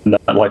 pounds. And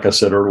like I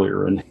said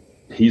earlier, and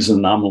he's an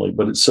anomaly,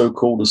 but it's so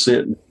cool to see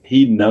it.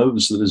 He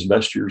knows that his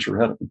best years are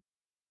ahead of him.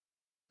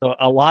 So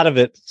a lot of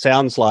it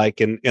sounds like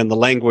in the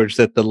language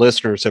that the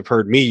listeners have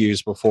heard me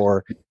use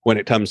before when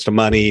it comes to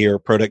money or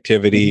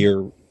productivity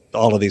or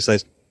all of these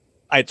things,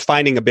 it's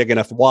finding a big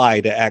enough why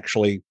to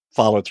actually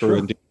follow through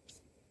and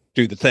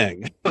do the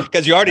thing,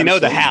 because you already know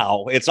the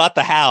how. It's not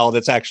the how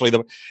that's actually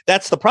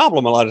that's the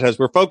problem. A lot of times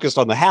we're focused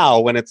on the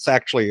how when it's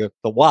actually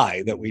the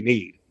why that we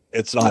need.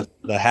 It's not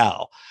the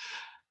how.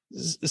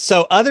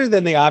 So other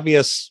than the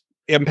obvious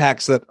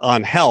impacts that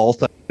on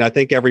health, I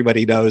think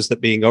everybody knows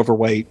that being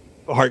overweight,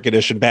 heart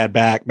condition, bad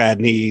back, bad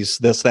knees,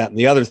 this, that, and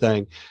the other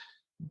thing.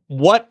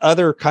 What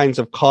other kinds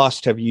of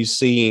cost have you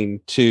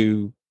seen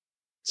to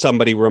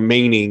somebody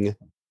remaining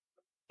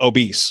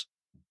obese?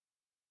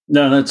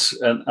 No,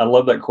 and I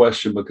love that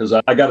question because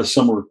I got a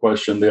similar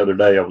question the other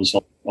day. I was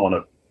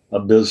on a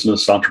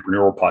business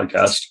entrepreneurial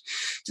podcast,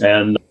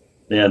 and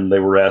they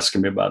were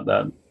asking me about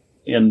that.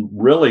 And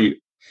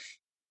really,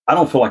 I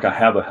don't feel like I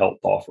have a health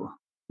offer.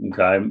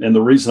 Okay. And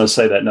the reason I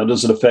say that now,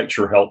 does it affect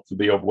your health to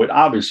be overweight?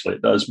 Obviously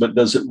it does, but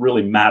does it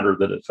really matter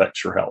that it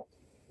affects your health?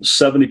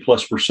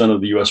 70+% of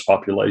the US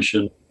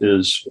population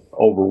is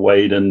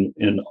overweight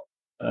and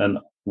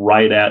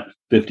right at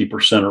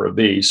 50% are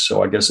obese.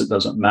 So I guess it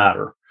doesn't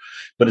matter.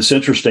 But it's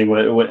interesting.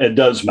 It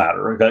does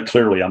matter.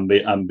 Clearly, I'm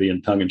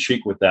being tongue in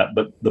cheek with that.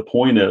 But the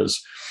point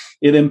is,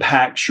 it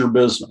impacts your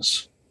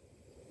business.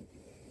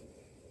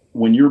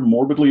 When you're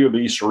morbidly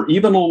obese or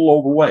even a little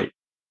overweight,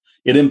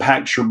 it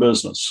impacts your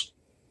business.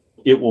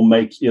 It'll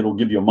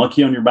give you a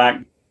monkey on your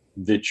back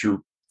that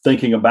you're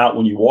thinking about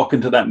when you walk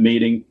into that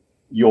meeting.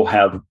 You'll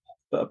have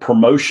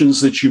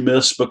promotions that you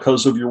miss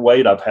because of your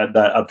weight. I've had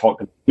that. I've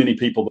talked to many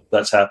people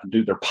that's happened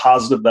to. They're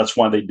positive. That's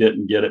why they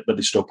didn't get it, but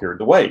they still carried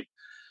the weight.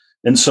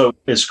 And so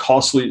it's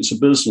costly. It's a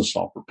business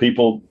offer.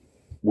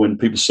 When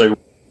people say,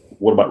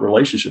 what about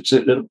relationships?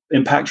 It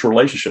impacts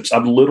relationships.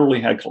 I've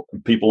literally had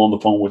people on the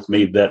phone with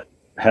me that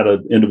had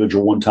an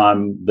individual one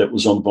time that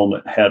was on the phone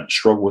that had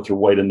struggled with her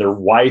weight, and their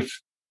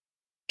wife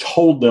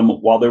told them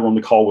while they were on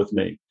the call with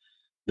me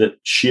that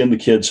she and the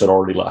kids had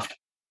already left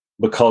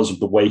because of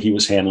the way he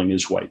was handling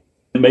his weight.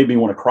 It made me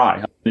want to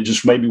cry. It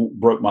just maybe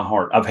broke my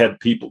heart. I've had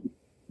people,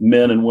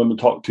 men and women,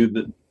 talk to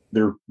that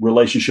their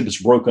relationship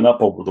is broken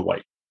up over the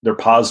weight. They're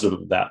positive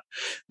of that.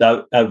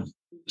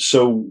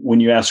 So when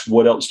you ask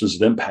what else does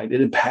it impact,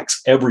 it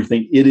impacts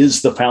everything. It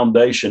is the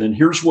foundation. And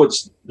here's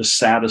what's the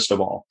saddest of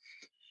all.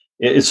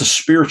 It's a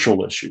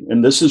spiritual issue.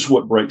 And this is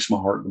what breaks my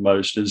heart the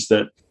most, is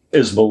that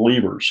as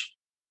believers,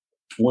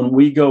 when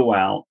we go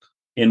out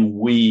and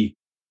we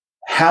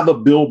have a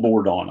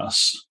billboard on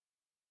us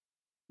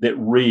that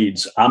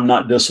reads, "I'm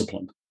not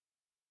disciplined,"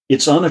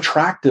 it's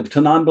unattractive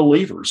to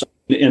non-believers.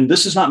 And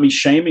this is not me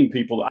shaming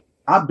people.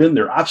 I've been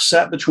there. I've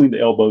sat between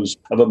the elbows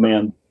of a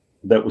man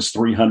that was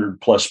 300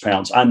 plus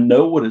pounds. I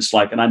know what it's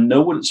like. And I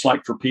know what it's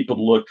like for people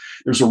to look.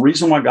 There's a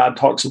reason why God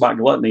talks about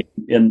gluttony,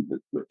 and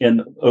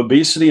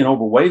obesity and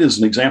overweight is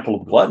an example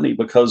of gluttony,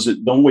 because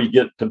the only way you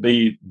get to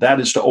be that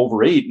is to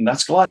overeat. And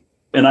that's gluttony.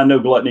 And I know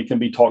gluttony can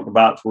be talked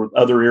about for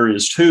other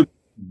areas too.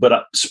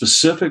 But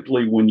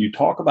specifically, when you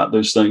talk about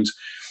those things,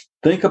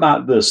 think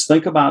about this.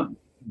 Think about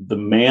the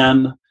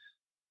man,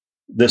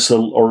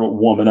 or a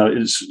woman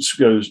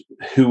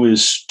who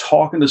is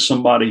talking to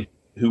somebody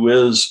who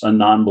is a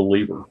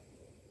non-believer,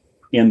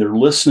 and they're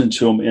listening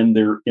to them,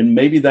 and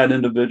maybe that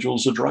individual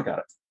is a drug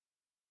addict,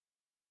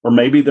 or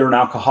maybe they're an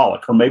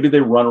alcoholic, or maybe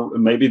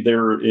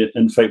they're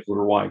in faith with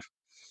their wife,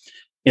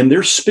 and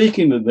they're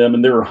speaking to them,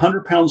 and they're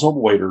 100 pounds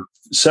overweight, or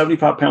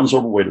 75 pounds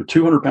overweight, or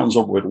 200 pounds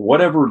overweight, or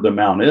whatever the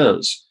amount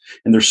is,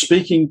 and they're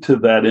speaking to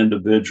that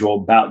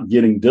individual about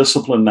getting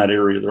discipline in that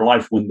area of their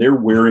life when they're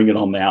wearing it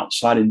on the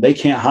outside, and they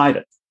can't hide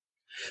it.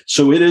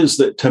 So it is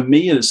that, to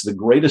me, it is the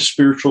greatest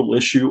spiritual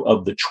issue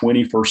of the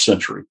 21st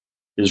century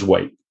is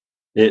weight.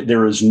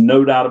 There is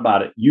no doubt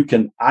about it.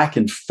 I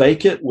can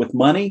fake it with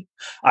money.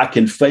 I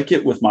can fake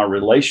it with my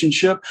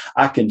relationship.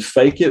 I can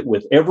fake it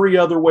with every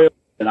other way,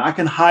 and I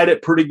can hide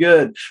it pretty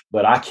good,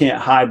 but I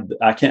can't hide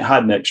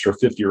an extra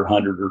 50 or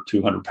 100 or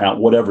 200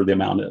 pounds, whatever the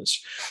amount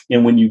is.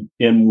 And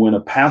when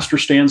a pastor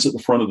stands at the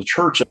front of the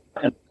church,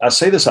 and I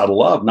say this out of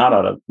love, not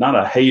out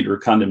of hate or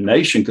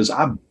condemnation, because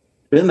I've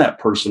been that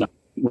person.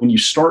 When you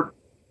start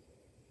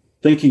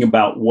thinking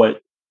about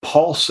what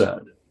Paul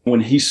said,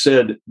 when he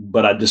said,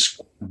 "But I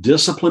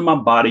discipline my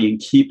body and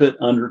keep it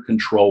under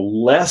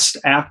control, lest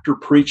after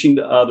preaching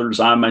to others,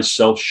 I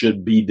myself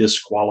should be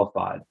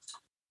disqualified."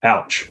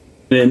 Ouch.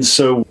 And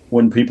so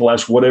when people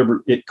ask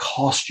whatever, it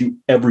costs you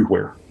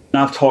everywhere.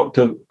 And I've talked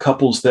to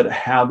couples that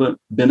haven't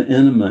been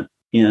intimate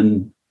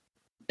in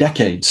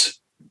decades.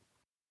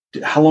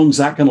 How long is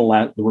that going to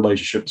last? The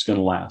relationship is going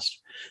to last.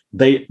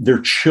 Their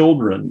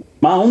children,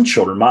 my own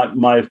children,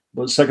 my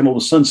second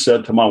oldest son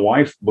said to my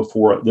wife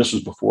before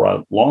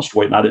I lost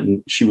weight,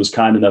 and she was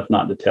kind enough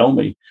not to tell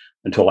me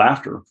until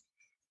after,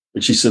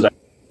 but she said,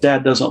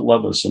 "Dad doesn't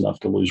love us enough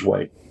to lose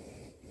weight."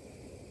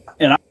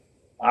 And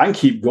I can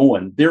keep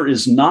going. There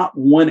is not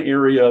one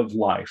area of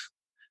life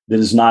that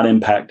is not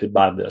impacted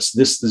by this.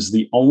 This is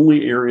the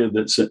only area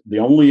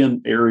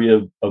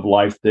of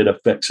life that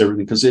affects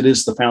everything, because it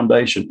is the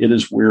foundation. It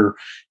is where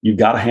you've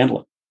got to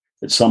handle it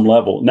at some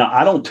level. Now,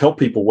 I don't tell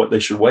people what they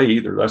should weigh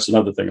either. That's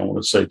another thing I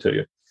want to say to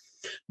you.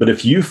 But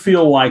if you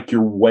feel like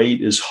your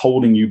weight is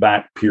holding you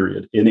back,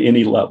 period, in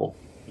any level,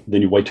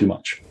 then you weigh too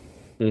much.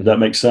 Mm-hmm. Does that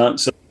make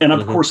sense? And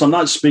of course, I'm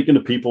not speaking to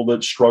people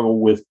that struggle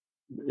with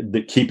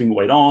keeping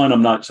weight on.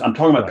 I'm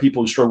talking about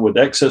people who struggle with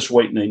excess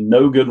weight and they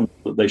know good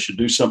that they should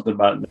do something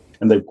about it.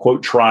 And they've,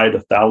 quote, tried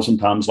 1,000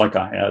 times like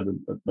I had,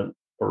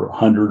 or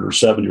 100 or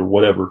 70 or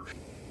whatever.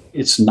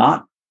 It's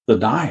not the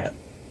diet.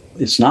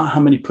 It's not how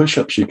many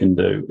push-ups you can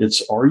do.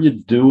 It's, are you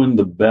doing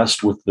the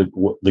best with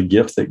the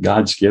gift that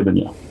God's given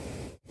you?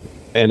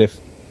 And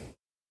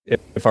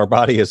if our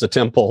body is a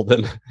temple,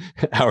 then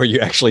how are you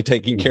actually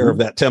taking care of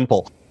that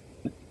temple?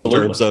 In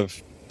terms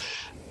of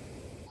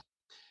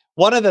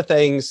one of the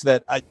things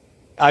that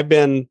I've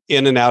been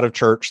in and out of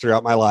church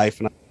throughout my life,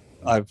 and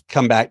I've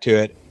come back to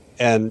it.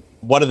 And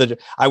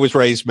I was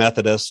raised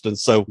Methodist. And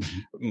so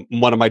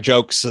one of my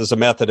jokes as a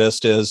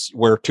Methodist is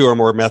where two or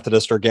more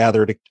Methodists are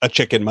gathered, a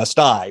chicken must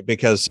die,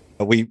 because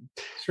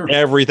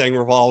everything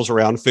revolves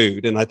around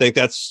food. And I think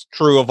that's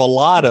true of a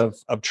lot of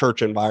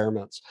church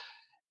environments.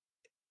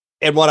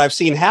 And what I've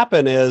seen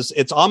happen is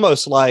it's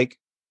almost like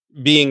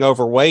being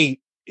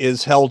overweight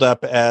is held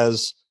up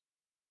as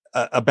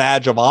a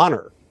badge of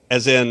honor,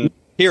 as in,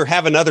 here,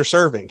 have another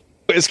serving.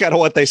 It's kind of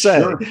what they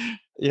say. Sure.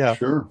 Yeah.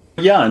 Sure.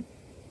 Yeah.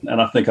 And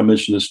I think I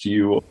mentioned this to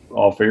you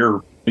off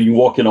air. You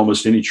walk in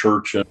almost any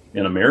church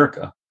in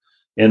America,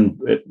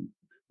 and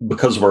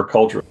because of our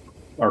culture,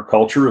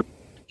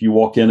 if you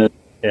walk in it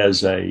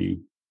as a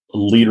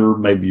leader,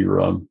 maybe you're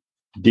a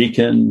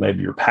deacon,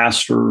 maybe you're a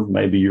pastor,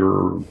 maybe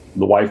you're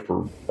the wife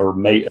or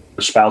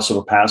spouse of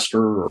a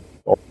pastor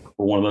or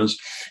one of those,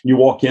 you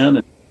walk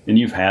in and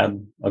you've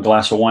had a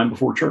glass of wine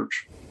before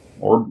church,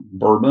 or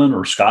bourbon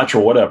or scotch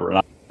or whatever.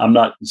 And I'm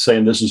not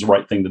saying this is the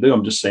right thing to do.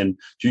 I'm just saying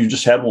you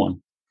just had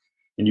one.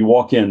 And you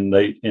walk in,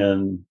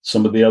 and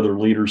some of the other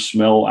leaders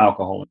smell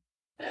alcohol.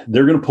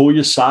 They're going to pull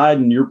you aside,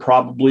 and you're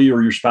probably,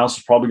 or your spouse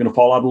is probably going to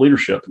fall out of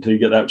leadership until you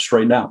get that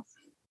straightened out.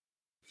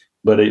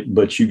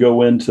 But you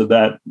go into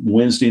that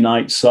Wednesday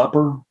night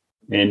supper,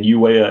 and you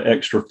weigh an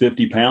extra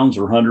 50 pounds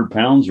or 100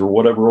 pounds or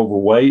whatever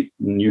overweight,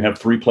 and you have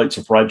 3 plates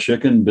of fried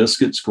chicken,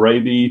 biscuits,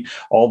 gravy,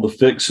 all the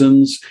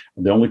fixins,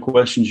 the only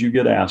questions you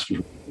get asked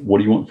is, what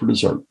do you want for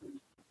dessert?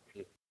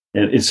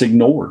 And it's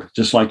ignored.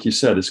 Just like you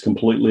said, it's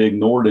completely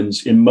ignored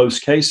in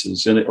most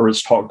cases, or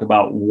it's talked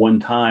about one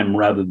time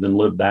rather than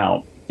lived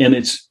out. And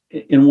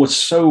what's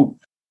so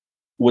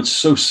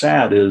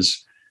sad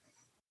is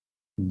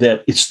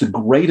that it's the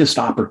greatest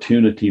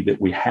opportunity that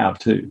we have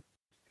too,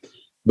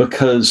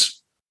 because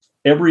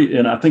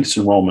and I think it's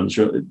in Romans,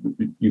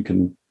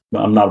 I'm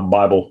not a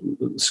Bible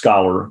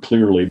scholar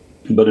clearly,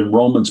 but in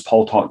Romans,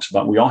 Paul talks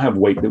about we all have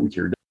weight that we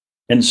carry.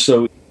 And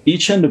so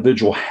each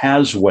individual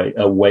has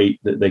a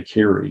weight that they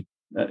carry.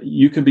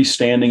 You could be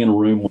standing in a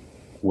room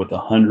with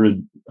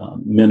 100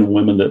 men and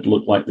women that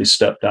look like they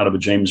stepped out of a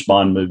James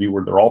Bond movie,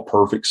 where they're all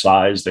perfect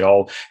size. They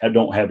all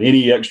don't have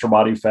any extra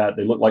body fat.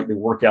 They look like they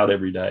work out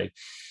every day.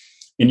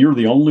 And you're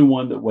the only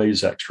one that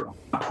weighs extra.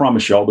 I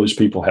promise you, all those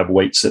people have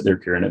weights that they're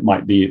carrying. It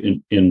might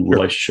be in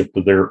relationship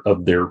to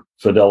their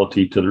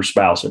fidelity to their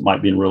spouse. It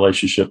might be in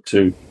relationship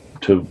to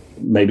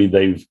maybe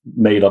they've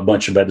made a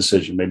bunch of bad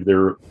decisions. Maybe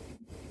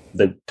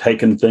they've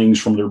taken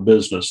things from their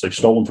business. They've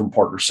stolen from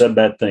partners, said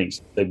bad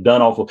things. They've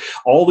done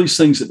all these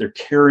things that they're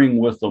carrying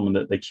with them and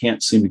that they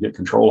can't seem to get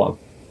control of.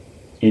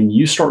 And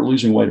you start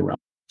losing weight around.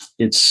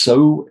 It's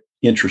so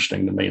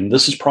interesting to me. And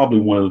this is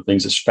probably one of the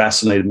things that's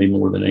fascinated me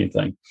more than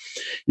anything,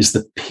 is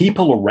the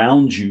people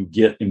around you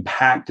get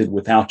impacted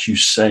without you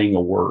saying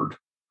a word.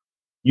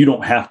 You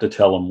don't have to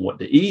tell them what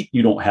to eat.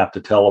 You don't have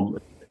to tell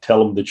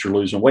them that you're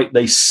losing weight.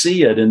 They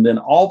see it. And then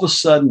all of a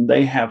sudden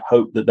they have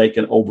hope that they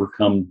can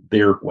overcome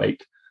their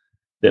weight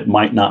that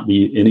might not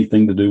be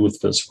anything to do with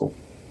physical.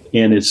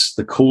 And it's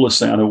the coolest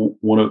thing. I know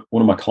one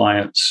of my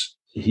clients,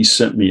 he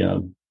sent me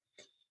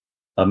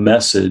a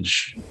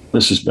message.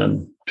 This has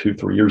been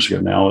 2-3 years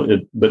ago now,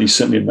 but he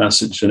sent me a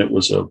message, and it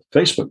was a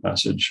Facebook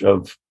message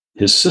of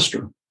his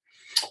sister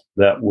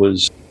that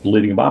was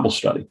leading a Bible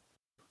study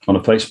on a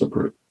Facebook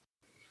group.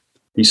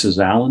 He says,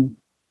 Alan,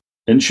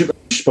 and she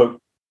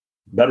spoke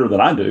better than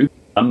I do.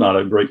 I'm not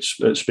a great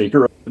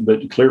speaker,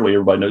 but clearly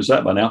everybody knows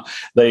that by now.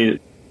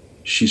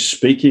 She's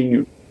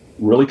speaking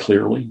really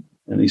clearly.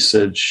 And he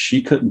said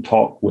she couldn't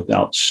talk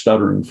without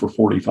stuttering for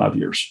 45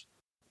 years.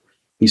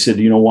 He said,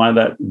 do you know why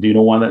that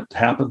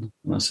happened?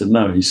 And I said,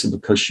 no. He said,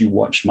 because she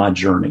watched my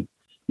journey.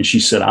 And she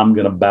said, I'm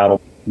going to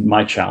battle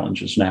my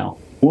challenges now.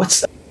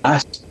 What's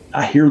that?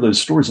 I hear those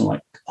stories. I'm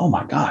like, oh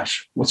my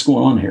gosh, what's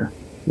going on here?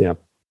 Yeah.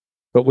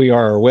 But we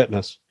are a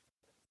witness.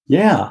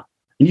 Yeah.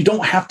 And you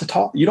don't have to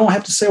talk. You don't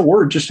have to say a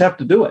word. Just have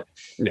to do it.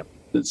 Yeah.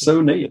 It's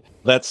so neat.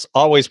 Let's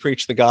always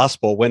preach the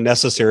gospel. When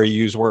necessary,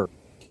 use word.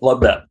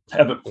 Love that.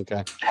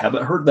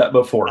 Haven't heard that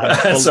before.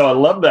 So I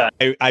love that.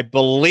 I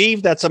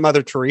believe that's a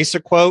Mother Teresa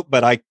quote,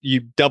 but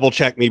you double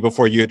check me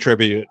before you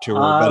attribute it to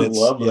her. I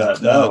love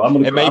that.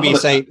 No, it may be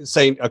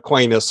Saint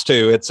Aquinas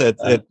too. It's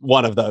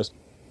one of those.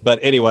 But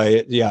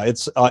anyway, yeah,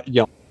 it's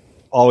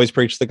always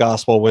preach the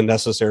gospel. When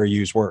necessary,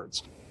 use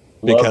words,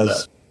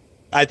 because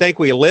I think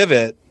we live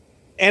it.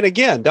 And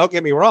again, don't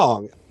get me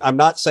wrong. I'm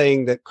not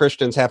saying that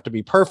Christians have to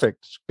be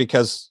perfect,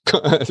 because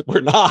we're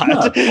not.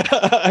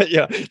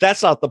 No.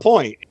 That's not the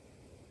point.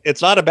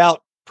 It's not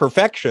about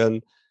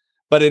perfection,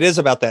 but it is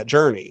about that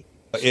journey.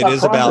 It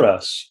is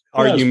progress.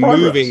 About, are you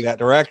moving that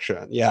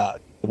direction? Yeah.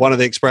 One of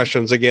the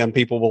expressions, again,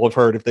 people will have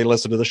heard if they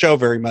listen to the show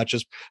very much,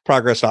 is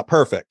progress, not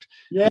perfect.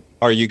 Yeah.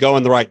 Are you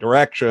going the right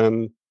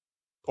direction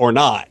or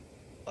not?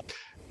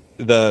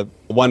 The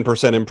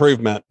 1%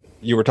 improvement,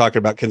 you were talking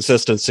about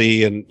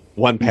consistency and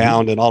 1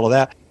 pound and all of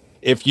that.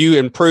 If you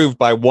improve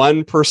by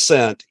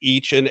 1%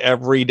 each and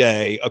every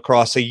day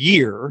across a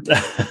year,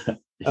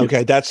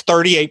 okay, that's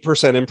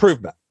 38%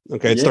 improvement.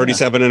 Okay, it's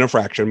 37 and a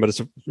fraction, but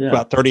it's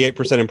about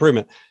 38%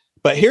 improvement.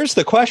 But here's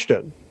the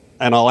question,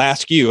 and I'll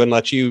ask you and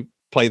let you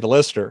play the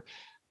listener.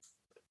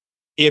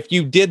 If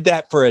you did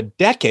that for a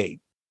decade,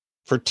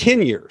 for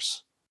 10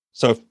 years,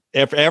 so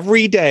if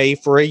every day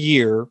for a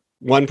year,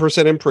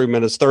 1%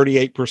 improvement is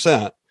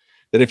 38%,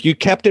 that if you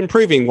kept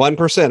improving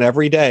 1%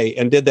 every day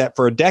and did that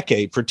for a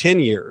decade, for 10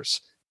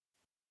 years,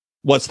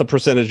 what's the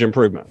percentage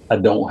improvement?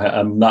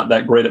 I'm not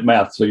that great at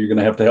math, so you're going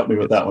to have to help me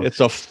with that one. It's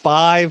a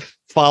 5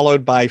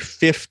 followed by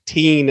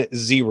 15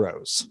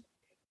 zeros.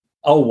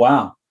 Oh,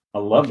 wow. I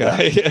love that.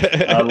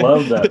 I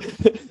love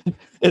that.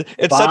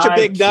 It's such a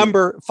big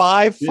number.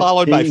 5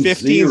 followed by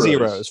 15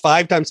 zeros.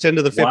 5 times 10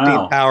 to the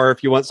 15th power,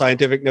 if you want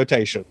scientific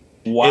notation.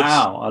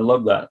 Wow, I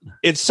love that.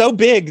 It's so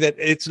big that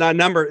it's not a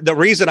number. The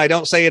reason I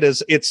don't say it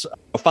is it's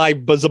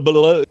 5,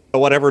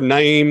 whatever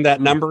name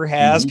that number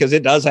has, because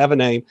it does have a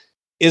name,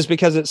 is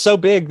because it's so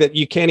big that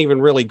you can't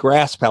even really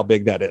grasp how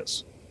big that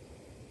is.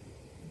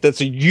 That's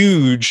a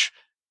huge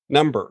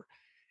number.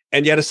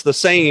 And yet it's the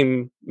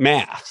same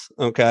math,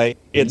 okay?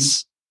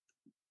 It's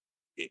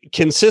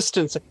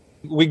consistency.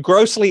 We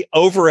grossly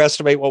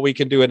overestimate what we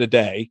can do in a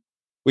day.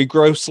 We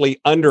grossly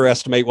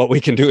underestimate what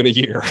we can do in a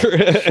year.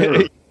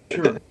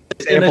 Sure.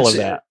 Example of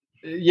that.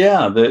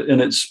 Yeah,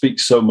 and it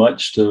speaks so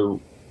much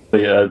to,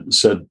 I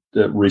said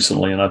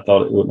recently, and I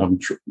thought I'm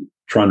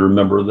trying to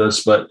remember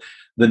this, but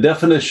The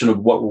definition of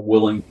what we're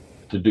willing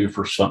to do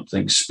for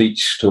something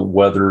speaks to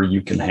whether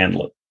you can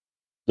handle it.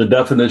 The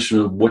definition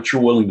of what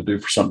you're willing to do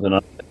for something.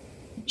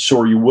 So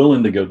are you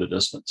willing to go the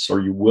distance? Are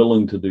you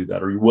willing to do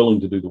that? Are you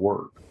willing to do the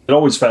work? It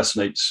always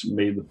fascinates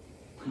me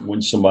when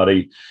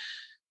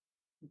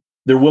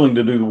they're willing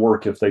to do the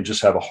work if they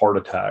just have a heart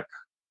attack.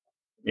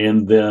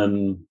 And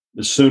then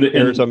as soon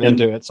as them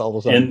into it, all of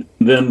a sudden.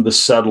 And then the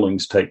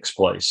settlings takes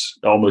place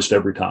almost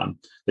every time.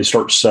 They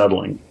start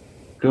settling,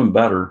 doing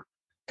better.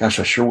 Gosh,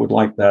 I sure would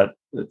like that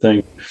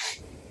thing.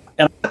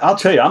 And I'll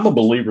tell you, I'm a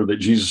believer that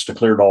Jesus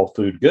declared all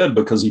food good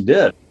because he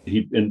did.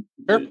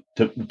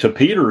 To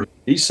Peter,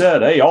 he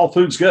said, hey, all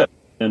food's good.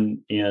 And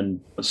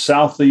in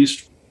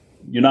Southeast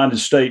United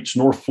States,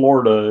 North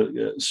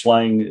Florida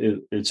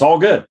slang, it's all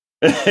good,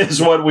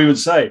 is what we would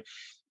say.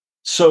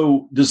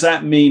 So does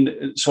that mean,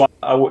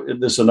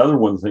 this is another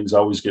one of the things I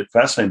always get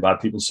fascinated by.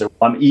 People say,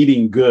 well, I'm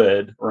eating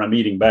good or I'm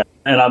eating bad.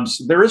 And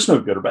there is no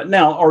good or bad.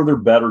 Now, are there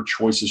better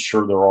choices?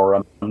 Sure, there are.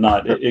 I'm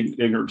not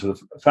ignorant to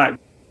the fact.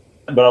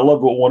 But I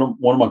love what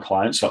one of my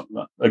clients,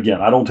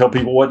 again, I don't tell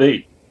people what to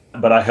eat,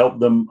 but I help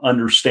them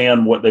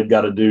understand what they've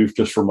got to do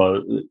just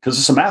because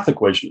it's a math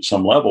equation at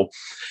some level.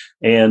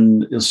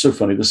 And it's so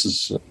funny. This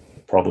is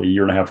probably a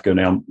year and a half ago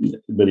now,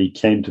 but he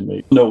came to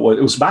me. No,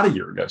 it was about a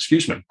year ago,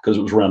 because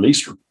it was around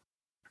Easter.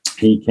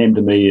 He came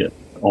to me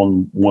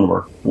on one of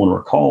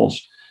our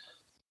calls,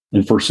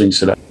 and first thing he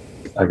said,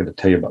 I got to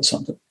tell you about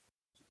something.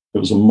 It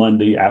was a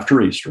Monday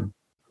after Easter.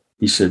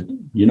 He said,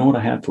 you know what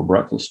I had for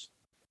breakfast?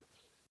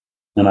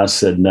 And I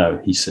said,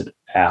 no. He said,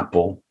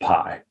 apple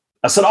pie.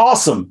 I said,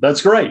 awesome.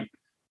 That's great.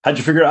 How'd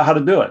you figure out how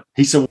to do it?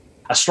 He said,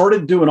 I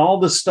started doing all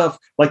this stuff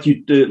like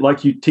you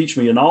teach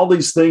me and all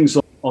these things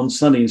on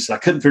Sunday. He said, I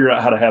couldn't figure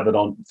out how to have it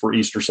on for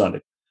Easter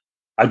Sunday.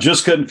 I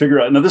just couldn't figure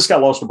out. Now, this guy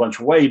lost a bunch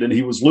of weight and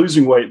he was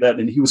losing weight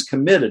and he was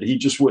committed. He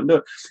just wouldn't do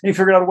it. And he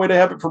figured out a way to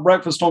have it for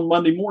breakfast on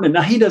Monday morning.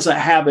 Now, he doesn't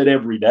have it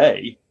every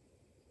day,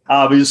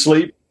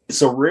 obviously.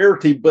 It's a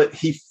rarity, but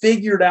he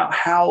figured out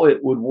how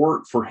it would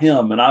work for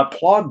him. And I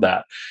applaud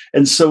that.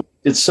 And so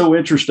it's so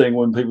interesting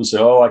when people say,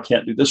 oh, I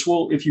can't do this.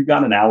 Well, if you've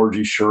got an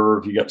allergy, sure,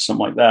 if you got something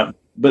like that.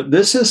 But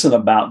this isn't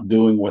about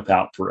doing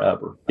without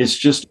forever.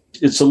 It's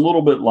a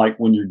little bit like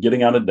when you're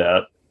getting out of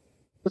debt.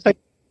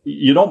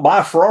 You don't buy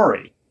a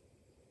Ferrari.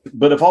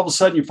 But if all of a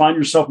sudden you find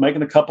yourself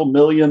making a couple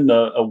million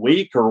a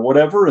week or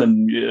whatever,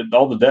 and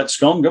all the debt's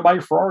gone, go buy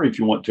your Ferrari if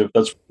you want to, if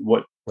that's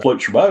what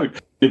floats your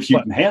boat, if you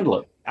can handle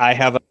it. I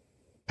have a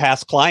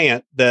past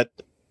client that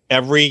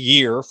every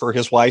year for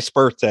his wife's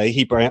birthday,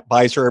 he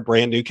buys her a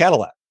brand new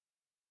Cadillac.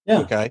 Yeah.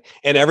 Okay.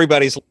 And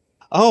everybody's,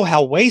 oh,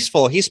 how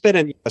wasteful. He's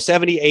spending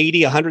 $70,000,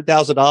 $80,000,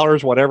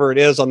 $100,000, whatever it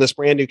is on this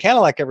brand new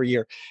Cadillac every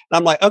year. And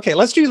I'm like, okay,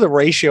 let's do the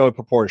ratio and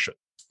proportion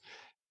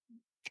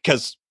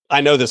because I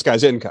know this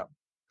guy's income.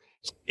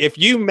 If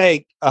you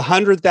make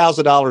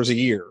 $100,000 a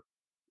year,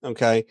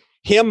 okay,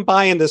 him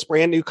buying this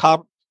brand new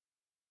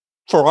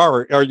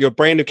Ferrari or your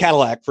brand new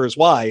Cadillac for his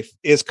wife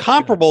is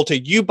comparable to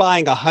you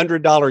buying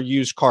 $100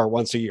 used car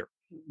once a year.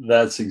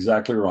 That's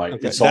exactly right.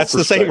 Okay. That's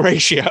the same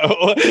ratio.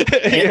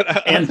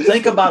 And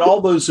think about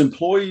all those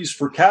employees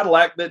for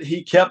Cadillac that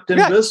he kept in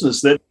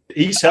business, that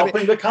he's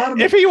helping the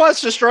economy. If he wants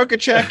to stroke a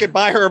check and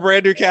buy her a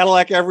brand new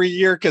Cadillac every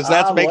year because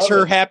that makes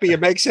her happy and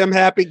makes him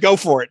happy, go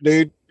for it,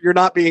 dude. You're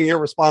not being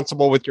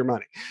irresponsible with your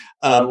money.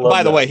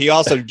 By the way, he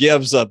also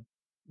gives $1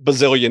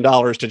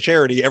 bazillion to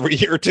charity every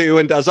year too,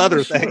 and does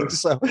other things.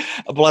 So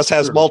Bless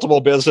has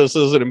multiple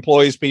businesses and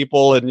employs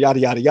people and yada,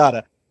 yada,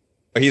 yada.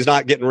 He's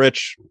not getting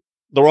rich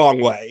the wrong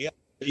way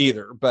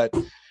either. But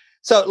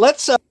so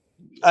let's,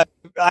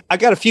 I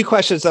got a few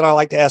questions that I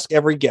like to ask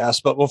every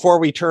guest, but before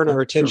we turn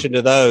our attention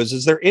to those,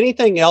 is there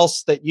anything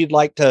else that you'd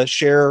like to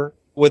share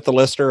with the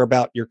listener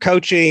about your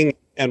coaching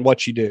and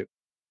what you do?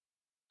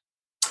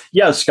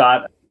 Yeah,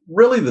 Scott,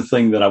 really the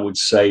thing that I would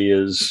say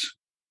is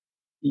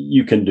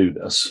you can do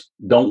this.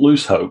 Don't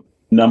lose hope.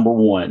 Number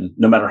one,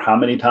 no matter how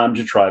many times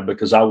you tried,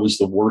 because I was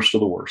the worst of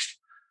the worst.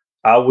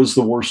 I was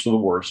the worst of the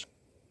worst.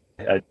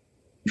 I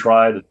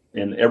tried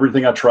and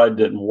everything I tried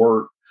didn't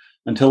work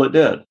until it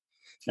did.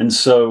 And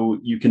so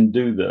you can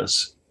do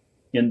this.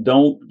 And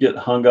don't get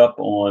hung up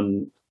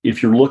on,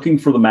 if you're looking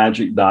for the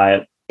magic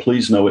diet,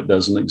 please know it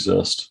doesn't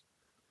exist.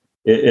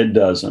 It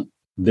doesn't.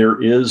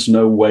 There is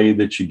no way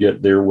that you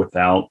get there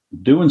without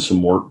doing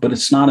some work, but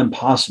it's not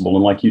impossible.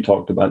 And like you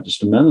talked about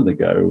just a minute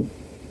ago,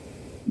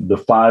 the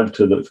 5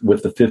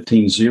 with the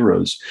 15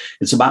 zeros,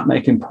 it's about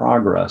making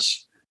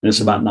progress and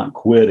it's about not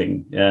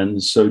quitting.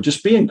 And so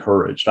just be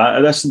encouraged.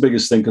 That's the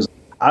biggest thing, because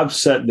I've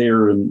sat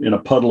there in a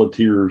puddle of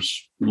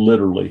tears,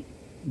 literally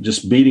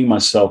just beating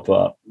myself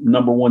up.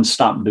 Number one,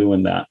 stop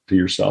doing that to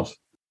yourself.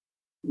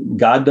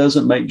 God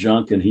doesn't make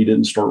junk, and he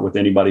didn't start with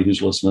anybody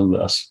who's listening to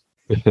this.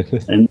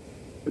 And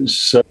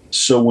so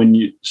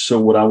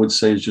what I would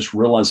say is just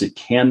realize it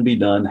can be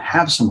done.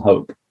 Have some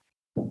hope,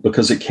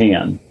 because it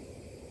can,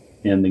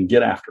 and then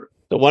get after it.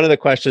 So one of the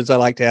questions I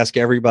like to ask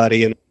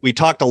everybody, and we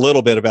talked a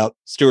little bit about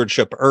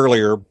stewardship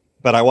earlier,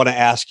 but I want to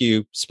ask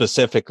you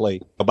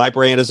specifically. My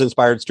brand is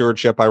Inspired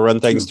Stewardship. I run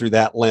things through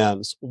that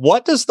lens.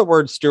 What does the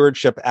word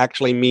stewardship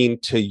actually mean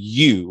to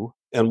you?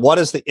 And what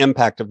has the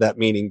impact of that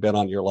meaning been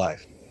on your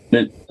life?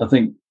 I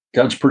think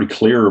God's pretty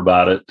clear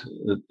about it,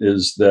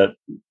 is that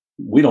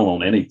we don't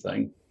own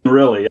anything,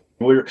 really.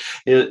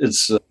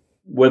 It's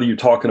whether you're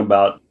talking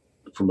about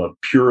from a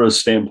purist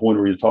standpoint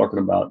or you're talking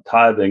about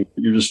tithing,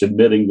 you're just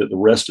admitting that the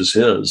rest is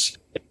His.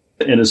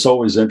 And it's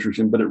always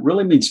interesting, but it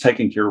really means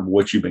taking care of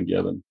what you've been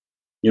given.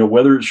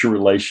 Whether it's your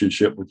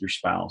relationship with your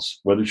spouse,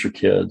 whether it's your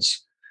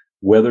kids,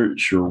 whether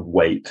it's your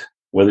weight,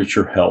 whether it's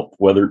your health,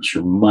 whether it's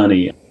your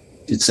money,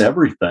 it's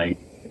everything.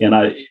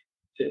 And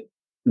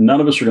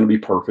none of us are going to be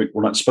perfect.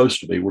 We're not supposed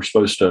to be. We're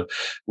supposed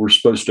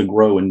to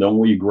grow. And the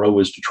only way you grow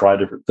is to try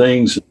different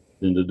things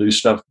and to do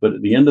stuff. But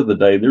at the end of the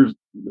day,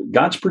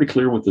 God's pretty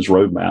clear with His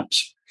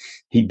roadmaps.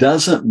 He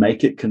doesn't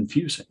make it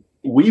confusing.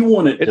 We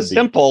want it to be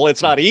simple.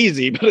 It's not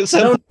easy, but it's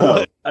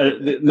simple.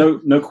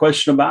 No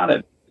question about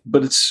it.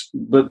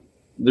 But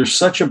there's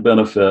such a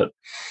benefit.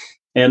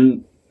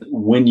 And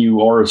when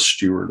you are a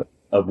steward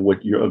of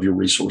your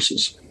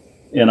resources,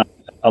 and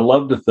I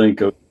love to think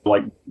of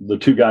like the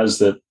two guys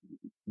that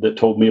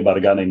told me about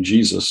a guy named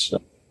Jesus,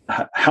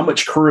 how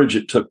much courage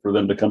it took for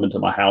them to come into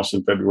my house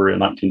in February of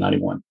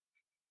 1991.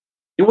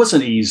 It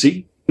wasn't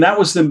easy. And that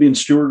was them being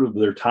steward of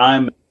their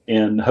time.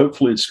 And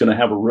hopefully it's going to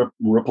have a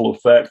ripple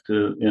effect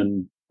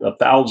in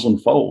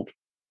 1,000-fold.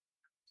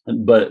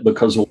 But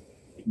because of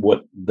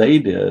what they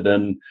did.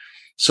 And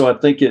so I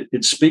think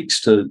it speaks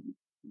to,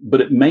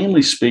 but it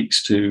mainly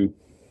speaks to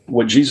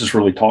what Jesus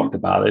really talked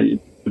about. It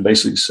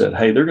basically said,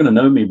 hey, they're going to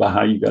know me by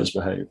how you guys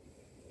behave.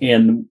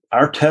 And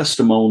our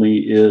testimony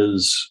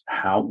is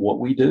what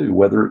we do,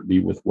 whether it be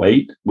with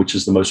weight, which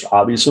is the most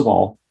obvious of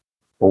all,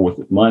 or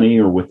with money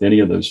or with any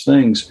of those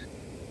things.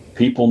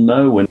 People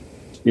know, and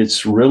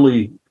it's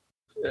really,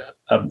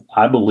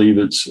 I believe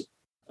it's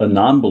a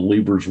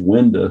non-believer's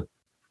window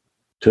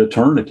to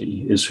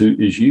eternity is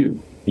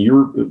you.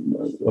 You're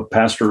a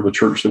pastor of a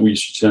church that we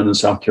used to attend in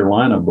South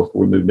Carolina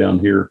before we moved down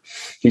here.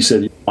 He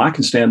said, I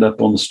can stand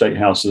up on the State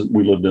House.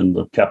 We lived in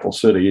the capital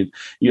city.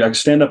 I can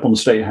stand up on the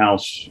State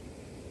House,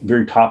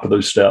 very top of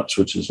those steps,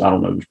 which is, I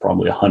don't know, there's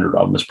probably 100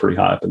 of them. It's pretty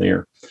high up in the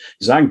air.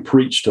 He said, I can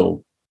preach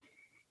till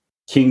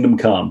kingdom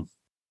come.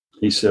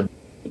 He said,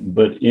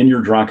 but in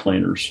your dry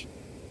cleaners,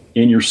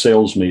 in your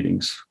sales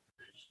meetings,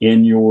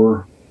 in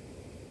your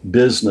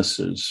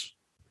businesses,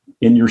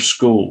 in your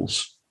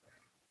schools,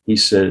 he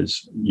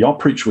says, y'all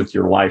preach with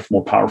your life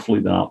more powerfully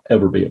than I'll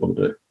ever be able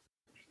to do.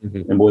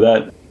 Mm-hmm. And with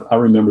that, I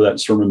remember that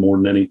sermon more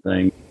than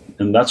anything.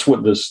 And that's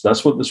what this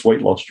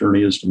weight loss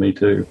journey is to me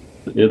too.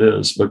 It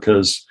is,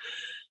 because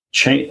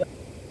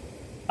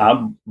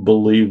I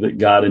believe that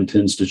God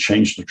intends to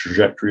change the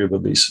trajectory of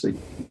obesity,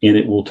 and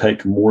it will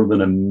take more than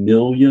 1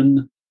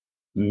 million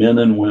men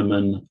and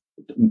women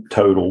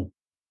total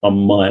a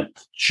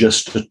month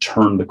just to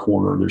turn the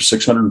corner. There's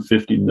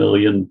 650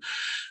 million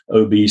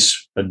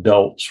obese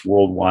adults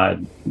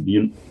worldwide.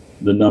 The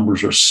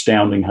numbers are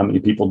astounding. How many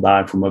people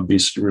die from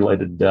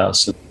obesity-related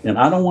deaths? And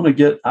I don't want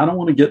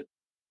to get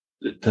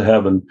to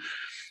heaven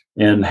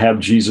and have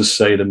Jesus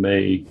say to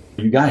me,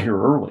 "You got here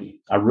early.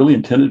 I really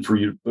intended for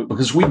you,"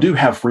 because we do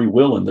have free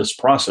will in this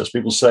process.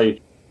 People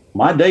say,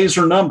 "My days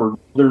are numbered."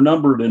 They're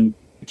numbered, and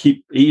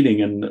keep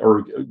eating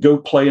or go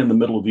play in the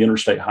middle of the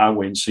interstate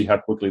highway and see how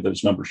quickly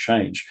those numbers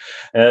change.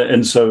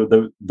 And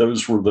so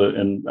those were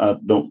and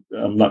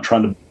I'm not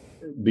trying to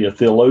be a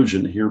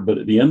theologian here, but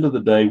at the end of the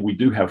day, we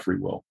do have free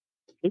will.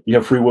 You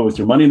have free will with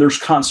your money. There's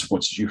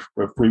consequences. You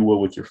have free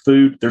will with your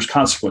food. There's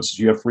consequences.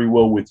 You have free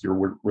will with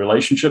your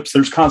relationships.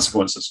 There's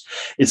consequences.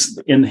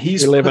 We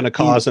live in a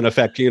cause and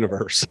effect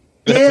universe.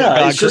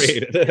 Yeah,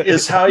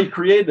 it's how He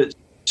created it.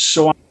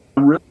 So I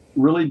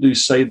really do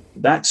say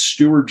that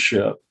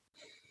stewardship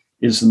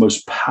is the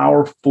most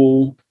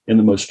powerful and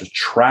the most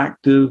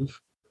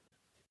attractive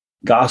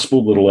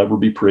gospel that'll ever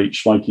be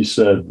preached. Like you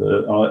said,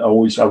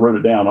 I wrote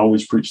it down. I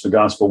always preach the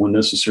gospel when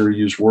necessary,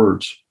 use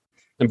words.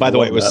 And by the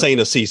way, it was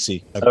Saint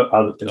Assisi.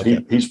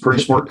 He's a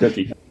pretty smart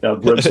cookie.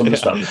 I've read some of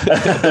his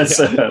stuff.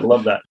 So, I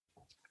love that.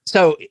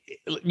 So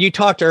you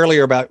talked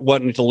earlier about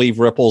wanting to leave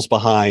ripples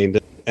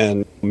behind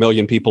and 1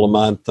 million people a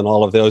month and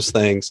all of those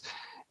things.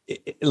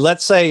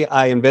 Let's say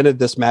I invented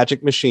this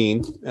magic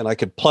machine and I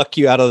could pluck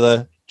you out of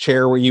the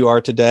chair where you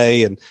are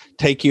today and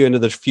take you into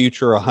the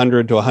future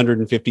 100 to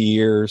 150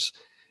 years.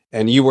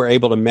 And you were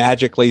able to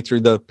magically,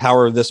 through the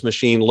power of this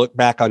machine, look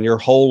back on your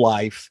whole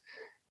life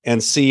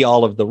and see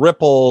all of the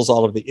ripples,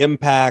 all of the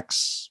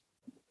impacts,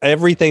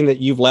 everything that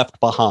you've left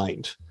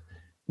behind.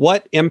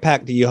 What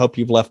impact do you hope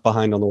you've left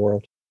behind on the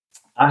world?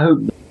 I hope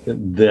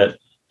that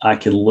I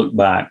can look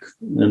back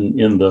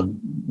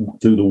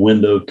through the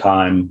window of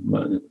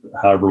time,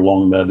 however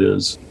long that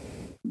is,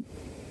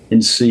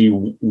 and see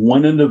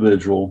one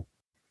individual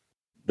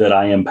that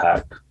I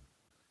impact,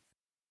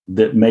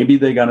 that maybe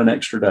they got an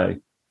extra day,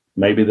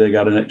 maybe they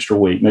got an extra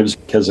week. Maybe it's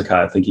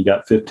Hezekiah. I think he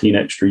got 15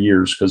 extra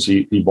years because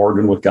he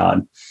bargained with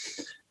God.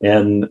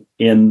 And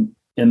in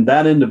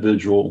that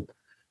individual,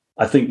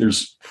 I think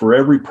for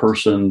every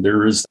person,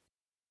 there is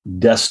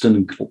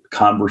destined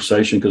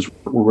conversation, because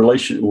we're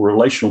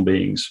relational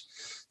beings.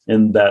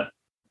 And that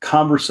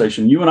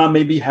conversation, you and I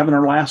may be having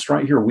our last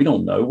right here. We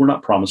don't know. We're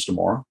not promised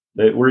tomorrow.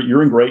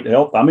 You're in great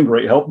health. I'm in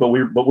great health, but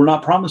we're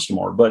not promised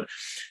tomorrow. But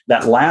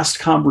that last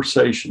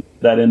conversation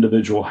that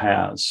individual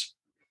has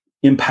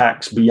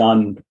impacts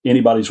beyond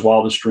anybody's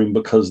wildest dream,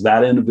 because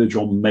that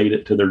individual made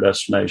it to their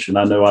destination.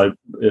 I know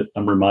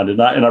I'm reminded,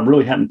 and I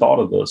really hadn't thought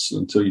of this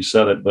until you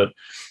said it, but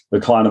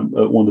the client,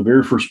 one of the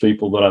very first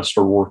people that I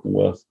started working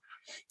with,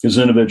 is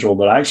an individual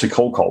that I actually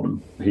cold called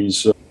him.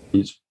 He's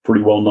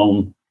pretty well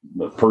known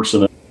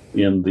person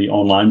in the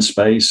online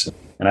space,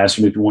 and asked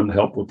him if he wanted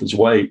help with his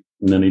weight,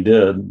 and then he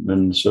did,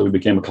 and so he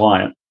became a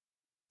client.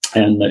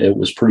 And it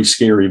was pretty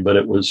scary, but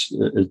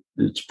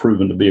it's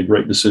proven to be a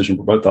great decision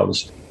for both of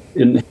us.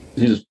 And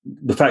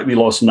the fact that he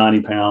lost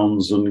 90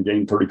 pounds and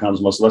gained 30 pounds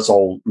of muscle, that's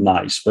all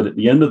nice. But at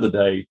the end of the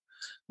day,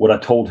 what I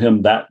told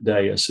him that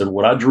day, I said,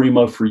 what I dream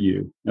of for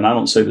you, and I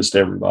don't say this to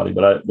everybody,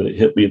 but it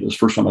hit me. It was the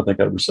first time I think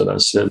I ever said it. I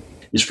said,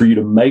 is for you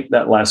to make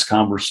that last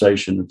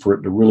conversation and for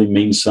it to really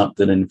mean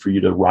something, and for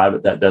you to arrive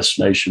at that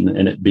destination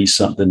and it be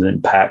something that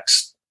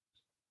impacts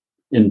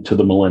into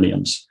the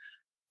millenniums.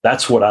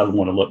 That's what I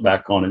want to look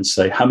back on and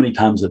say, how many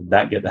times did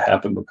that get to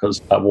happen because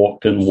I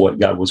walked in what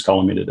God was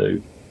calling me to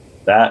do?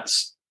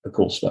 That's the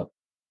cool stuff.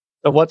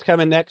 So what's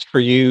coming next for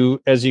you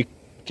as you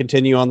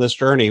continue on this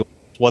journey?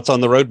 What's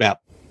on the roadmap?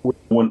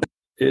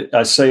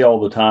 I say all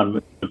the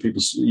time,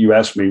 you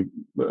asked me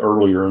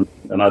earlier, and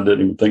I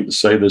didn't even think to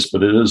say this,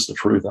 but it is the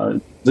truth.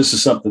 This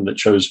is something that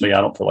chose me.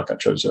 I don't feel like I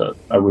chose it.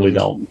 I really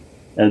don't.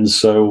 And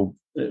so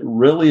it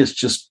really is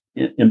just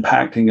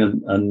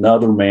impacting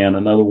another man,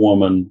 another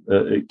woman,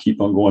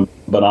 keep on going.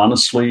 But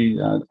honestly,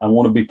 I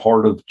want to be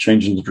part of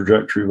changing the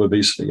trajectory of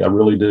obesity. I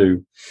really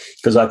do,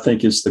 because I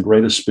think it's the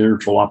greatest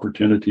spiritual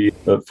opportunity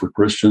for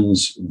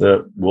Christians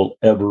that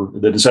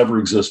has ever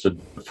existed,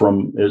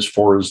 from as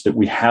far as that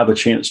we have a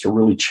chance to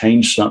really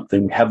change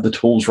something. We have the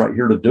tools right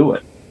here to do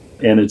it.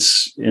 And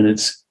it's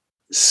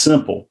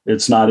simple.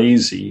 It's not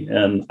easy.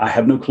 And I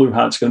have no clue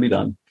how it's going to be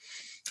done.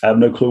 I have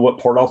no clue what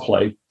part I'll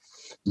play.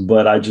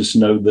 But I just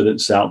know that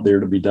it's out there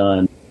to be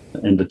done,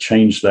 and to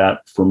change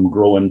that from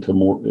growing to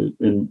more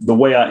in the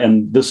way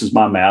and this is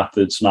my math.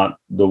 It's not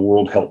the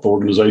World Health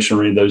Organization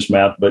or any of those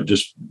math, but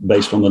just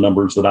based on the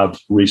numbers that I've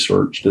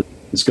researched,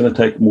 it's going to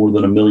take more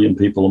than 1 million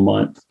people a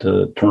month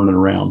to turn it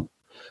around.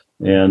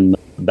 And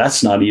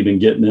that's not even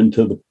getting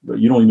into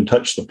you don't even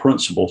touch the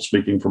principle,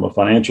 speaking from a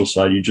financial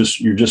side. You're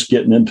just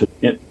getting into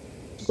it.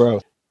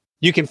 Growth.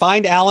 You can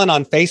find Alan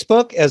on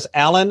Facebook as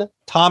Alan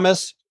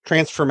Thomas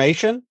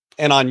Transformation,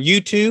 and on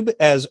YouTube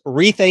as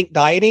Rethink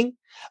Dieting.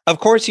 Of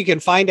course, you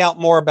can find out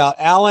more about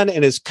Alan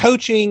and his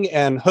coaching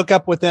and hook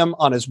up with him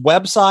on his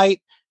website,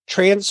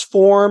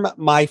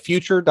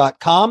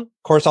 transformmyfuture.com. Of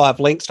course, I'll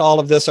have links to all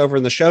of this over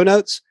in the show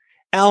notes.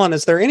 Alan,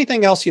 is there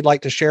anything else you'd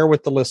like to share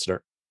with the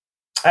listener?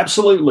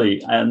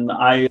 Absolutely. And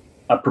I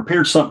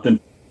prepared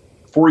something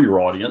for your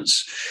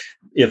audience.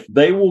 If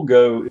they will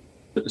go,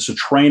 it's a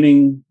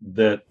training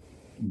that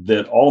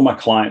all of my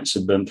clients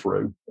have been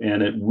through.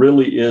 And it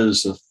really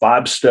is a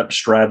 5-step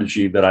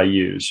strategy that I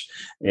use.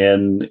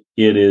 And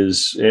it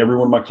is, every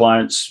one of my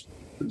clients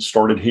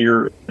started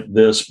here at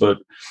this, but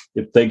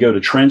if they go to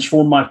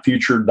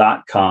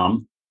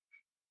transformmyfuture.com,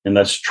 and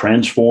that's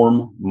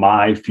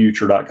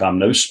transformmyfuture.com,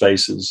 no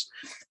spaces,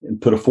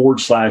 and put a /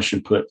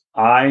 and put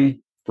I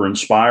for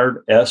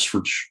inspired, S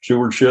for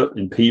stewardship,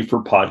 and P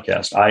for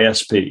podcast,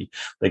 ISP.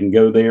 They can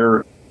go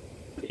there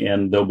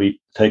and they'll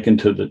be taken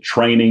to the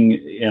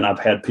training. And I've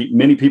had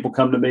many people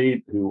come to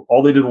me who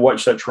all they did was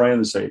watch that training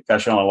and say,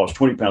 gosh, I lost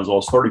 20 pounds, I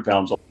lost 30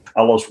 pounds,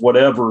 I lost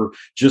whatever,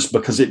 just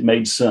because it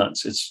made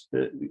sense. It's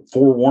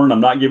forewarned,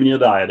 I'm not giving you a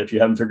diet if you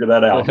haven't figured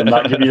that out. I'm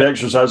not giving you an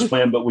exercise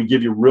plan, but we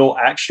give you real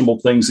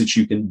actionable things that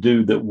you can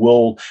do that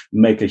will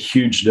make a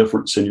huge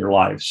difference in your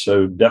life.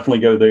 So definitely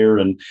go there.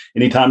 And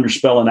anytime you're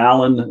spelling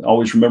Alan,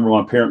 always remember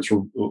my parents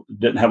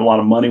didn't have a lot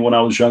of money when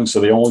I was young,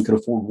 so they only could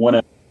afford one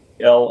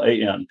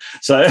LAN.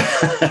 So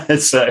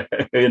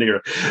in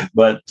here,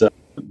 but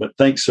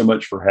thanks so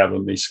much for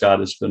having me,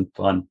 Scott. It's been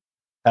fun.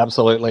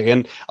 Absolutely.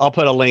 And I'll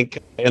put a link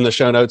in the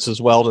show notes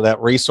as well to that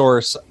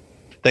resource.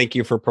 Thank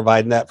you for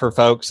providing that for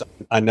folks.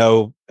 I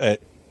know.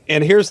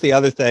 And here's the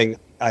other thing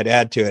I'd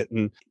add to it.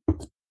 And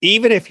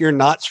even if you're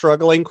not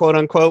struggling, quote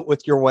unquote,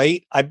 with your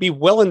weight, I'd be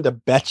willing to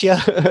bet you,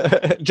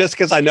 just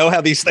because I know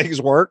how these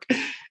things work,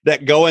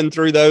 that going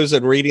through those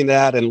and reading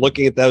that and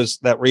looking at those,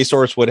 that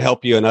resource would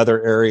help you in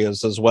other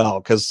areas as well.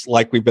 Because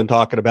like we've been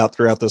talking about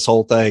throughout this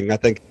whole thing, I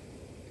think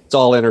it's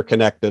all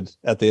interconnected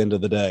at the end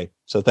of the day.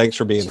 So thanks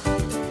for being here.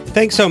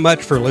 Thanks so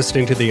much for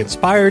listening to the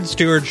Inspired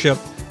Stewardship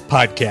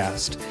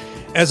Podcast.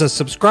 As a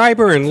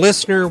subscriber and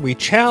listener, we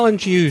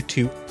challenge you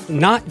to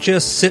not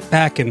just sit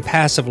back and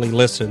passively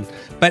listen,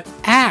 but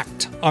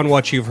act on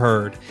what you've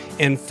heard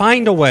and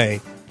find a way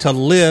to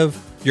live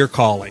your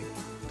calling.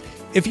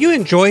 If you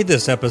enjoyed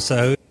this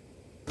episode,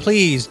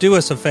 please do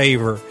us a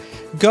favor.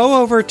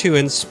 Go over to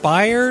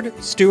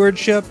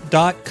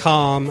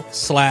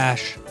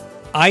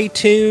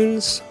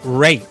inspiredstewardship.com/iTunes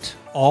rate,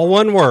 all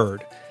one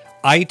word,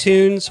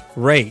 iTunes,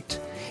 rate.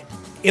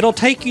 It'll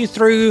take you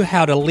through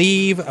how to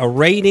leave a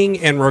rating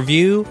and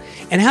review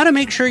and how to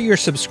make sure you're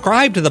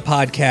subscribed to the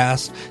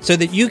podcast so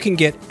that you can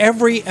get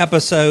every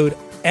episode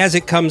as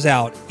it comes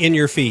out in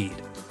your feed.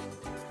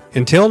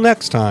 Until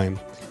next time,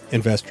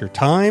 invest your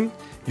time,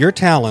 your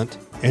talent,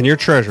 and your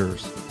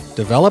treasures.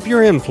 Develop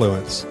your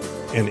influence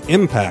and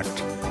impact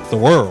the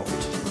world.